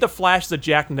you see the flashes of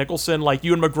Jack Nicholson, like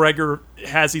Ewan McGregor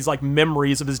has these like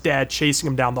memories of his dad chasing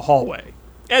him down the hallway.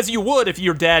 As you would if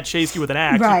your dad chased you with an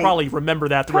axe. You'd probably remember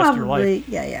that the rest of your life.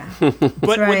 Yeah.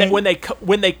 But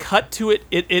when they cut to it,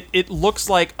 it looks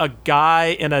like a guy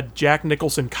in a Jack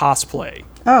Nicholson cosplay.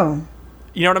 Oh.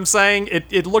 You know what I'm saying?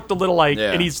 It looked a little like,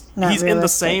 and he's in the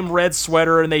same red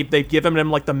sweater, and they've given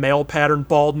him like the male pattern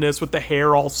baldness with the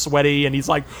hair all sweaty, and he's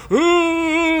like,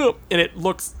 and it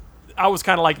looks. I was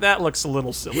kind of like, that looks a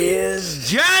little silly. Here's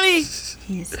Johnny.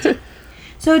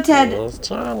 So Ted,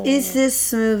 is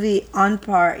this movie on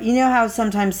par? You know how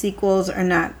sometimes sequels are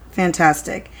not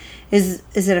fantastic. Is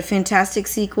it a fantastic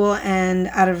sequel? And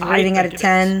out of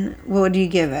 10, what would you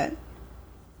give it?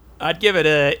 I'd give it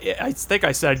I think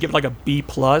I said I'd give it like a B+.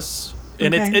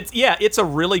 And it's a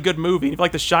really good movie. If you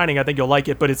like The Shining, I think you'll like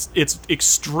it, but it's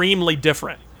extremely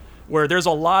different. Where there's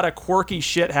a lot of quirky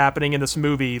shit happening in this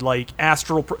movie, like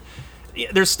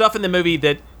there's stuff in the movie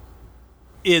that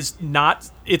is not,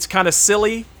 it's kind of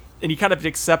silly, and you kind of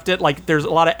accept it. Like there's a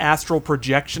lot of astral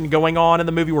projection going on in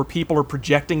the movie where people are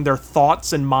projecting their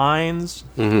thoughts and minds.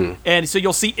 Mm-hmm. And so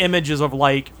you'll see images of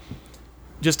like,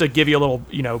 just to give you a little,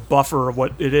 buffer of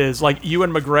what it is, like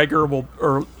Ewan McGregor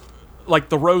or like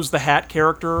the Rose the Hat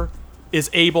character is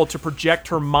able to project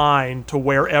her mind to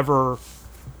wherever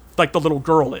like the little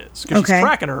girl is, because she's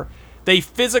tracking her. They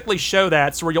physically show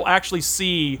that, so where you'll actually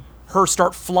see her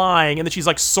start flying, and then she's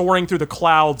like soaring through the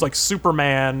clouds like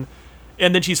Superman,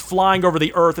 and then she's flying over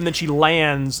the earth, and then she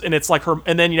lands, and it's like her,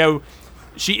 and then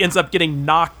she ends up getting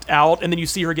knocked out, and then you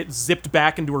see her get zipped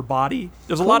back into her body.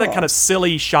 There's a lot of kind of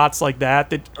silly shots like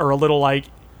that are a little like,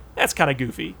 that's kind of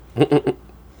goofy. If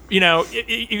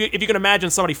you can imagine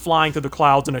somebody flying through the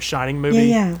clouds in a Shining movie.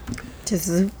 Yeah.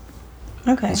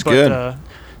 Okay. It's good.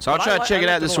 So I'll try to check it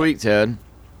out this week, Ted.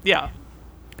 Yeah.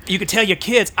 You could tell your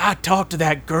kids, I talked to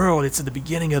that girl that's at the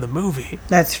beginning of the movie.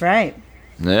 That's right.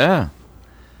 Yeah.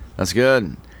 That's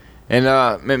good.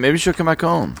 And maybe she'll come back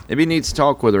home. Maybe he needs to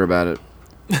talk with her about it.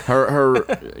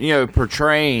 Her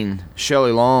portraying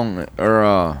Shelley Long,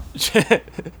 or that's in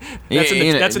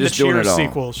the Cheers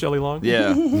sequel, Shelley Long.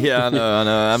 Yeah, I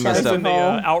know. I messed up. The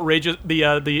outrageous.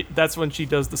 That's when she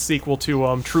does the sequel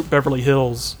to Troop Beverly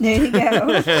Hills. There you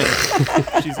go.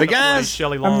 She's the guys,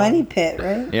 Shelley Long. A money pit,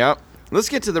 right? Yep. Let's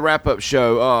get to the wrap-up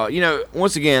show.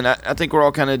 Once again, I think we're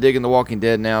all kind of digging The Walking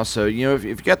Dead now. So, if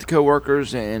you got the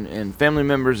coworkers and family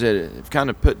members that have kind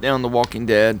of put down The Walking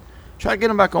Dead, try to get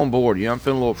them back on board. I'm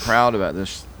feeling a little proud about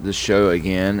this show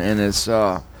again, and it's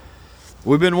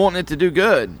we've been wanting it to do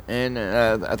good, and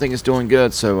I think it's doing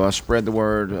good, so spread the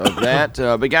word of that.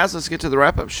 But guys, let's get to the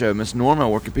wrap-up show. Miss Norma,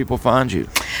 where can people find you?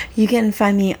 You can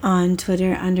find me on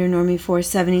Twitter under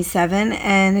Normie477,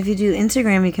 and if you do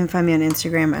Instagram, you can find me on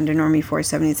Instagram under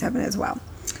Normie477 as well.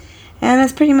 And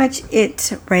that's pretty much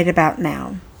it right about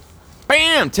now.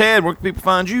 Bam! Ted, where can people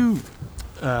find you?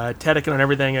 Tedican on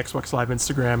everything, Xbox Live,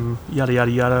 Instagram, yada,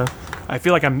 yada, yada. I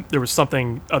feel like there was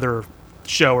something, other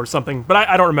show or something, but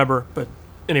I don't remember. But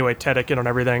anyway, Tedican on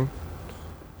everything.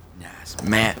 Nice.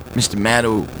 Matt, Mr.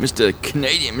 Matto, Mr.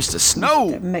 Canadian, Mr.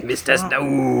 Snow. Mr.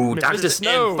 Snow. Dr.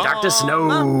 Snow. Dr.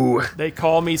 Snow. They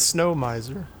call me Snow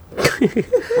Miser.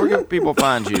 Where can people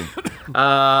find you?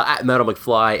 At Matto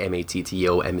McFly,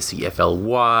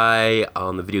 MattoMcFly,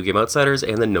 on the Video Game Outsiders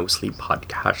and the No Sleep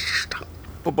Podcast.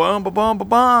 Ba-bum, ba-bum,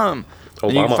 ba-bum.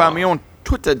 And you can find me on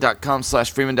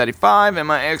twitter.com/FreemanDaddy5, and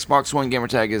my Xbox One gamer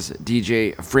tag is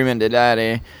DJ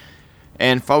FreemanDaddy.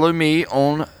 And follow me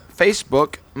on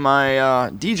Facebook,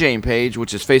 my DJing page,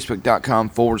 which is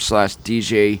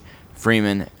facebook.com/DJ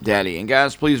FreemanDaddy. And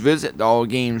guys, please visit the All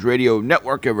Games Radio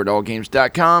Network over at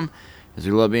allgames.com, as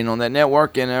we love being on that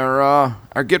network, and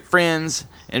our good friends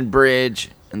and Bridge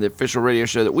and the official radio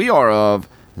show that we are of,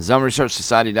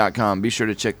 ZombieResearchSociety.com. Be sure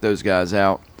to check those guys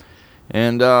out.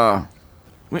 And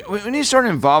we need to start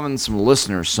involving some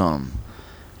listeners some.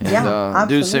 And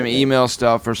do some email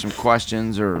stuff or some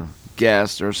questions or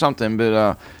guests or something.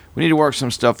 But we need to work some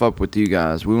stuff up with you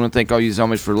guys. We want to thank all you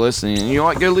zombies for listening. And you know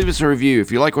what? Go leave us a review. If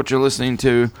you like what you're listening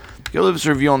to, go leave us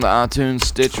a review on the iTunes,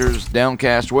 Stitchers,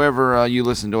 Downcast, wherever you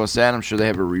listen to us at. I'm sure they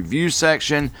have a review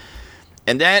section.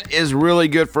 And that is really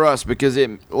good for us because it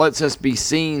lets us be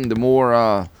seen. The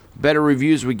more better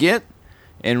reviews we get,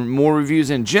 and more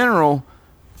reviews in general,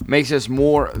 makes us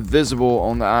more visible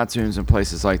on the iTunes and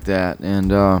places like that.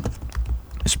 And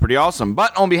it's pretty awesome.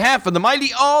 But on behalf of the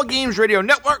mighty All Games Radio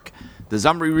Network, the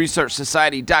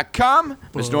ZombieResearchSociety.com,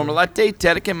 Ms. Norma Latte,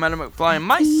 Tedican, Matto McFly, and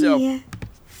myself,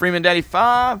 Freeman Daddy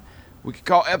 5, we could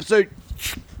call episode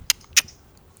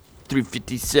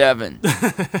 357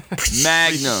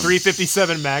 Magnum.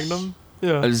 357 Magnum?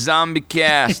 Yeah. A zombie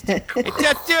cast.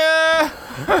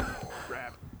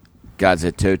 God's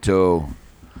a Toto.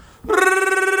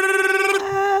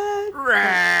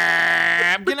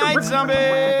 Good night, zombies.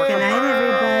 Good night,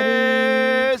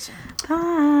 everybody.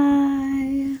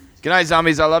 Bye. Good night,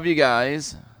 zombies. I love you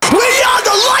guys. We are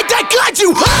the light that got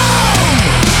you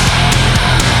home!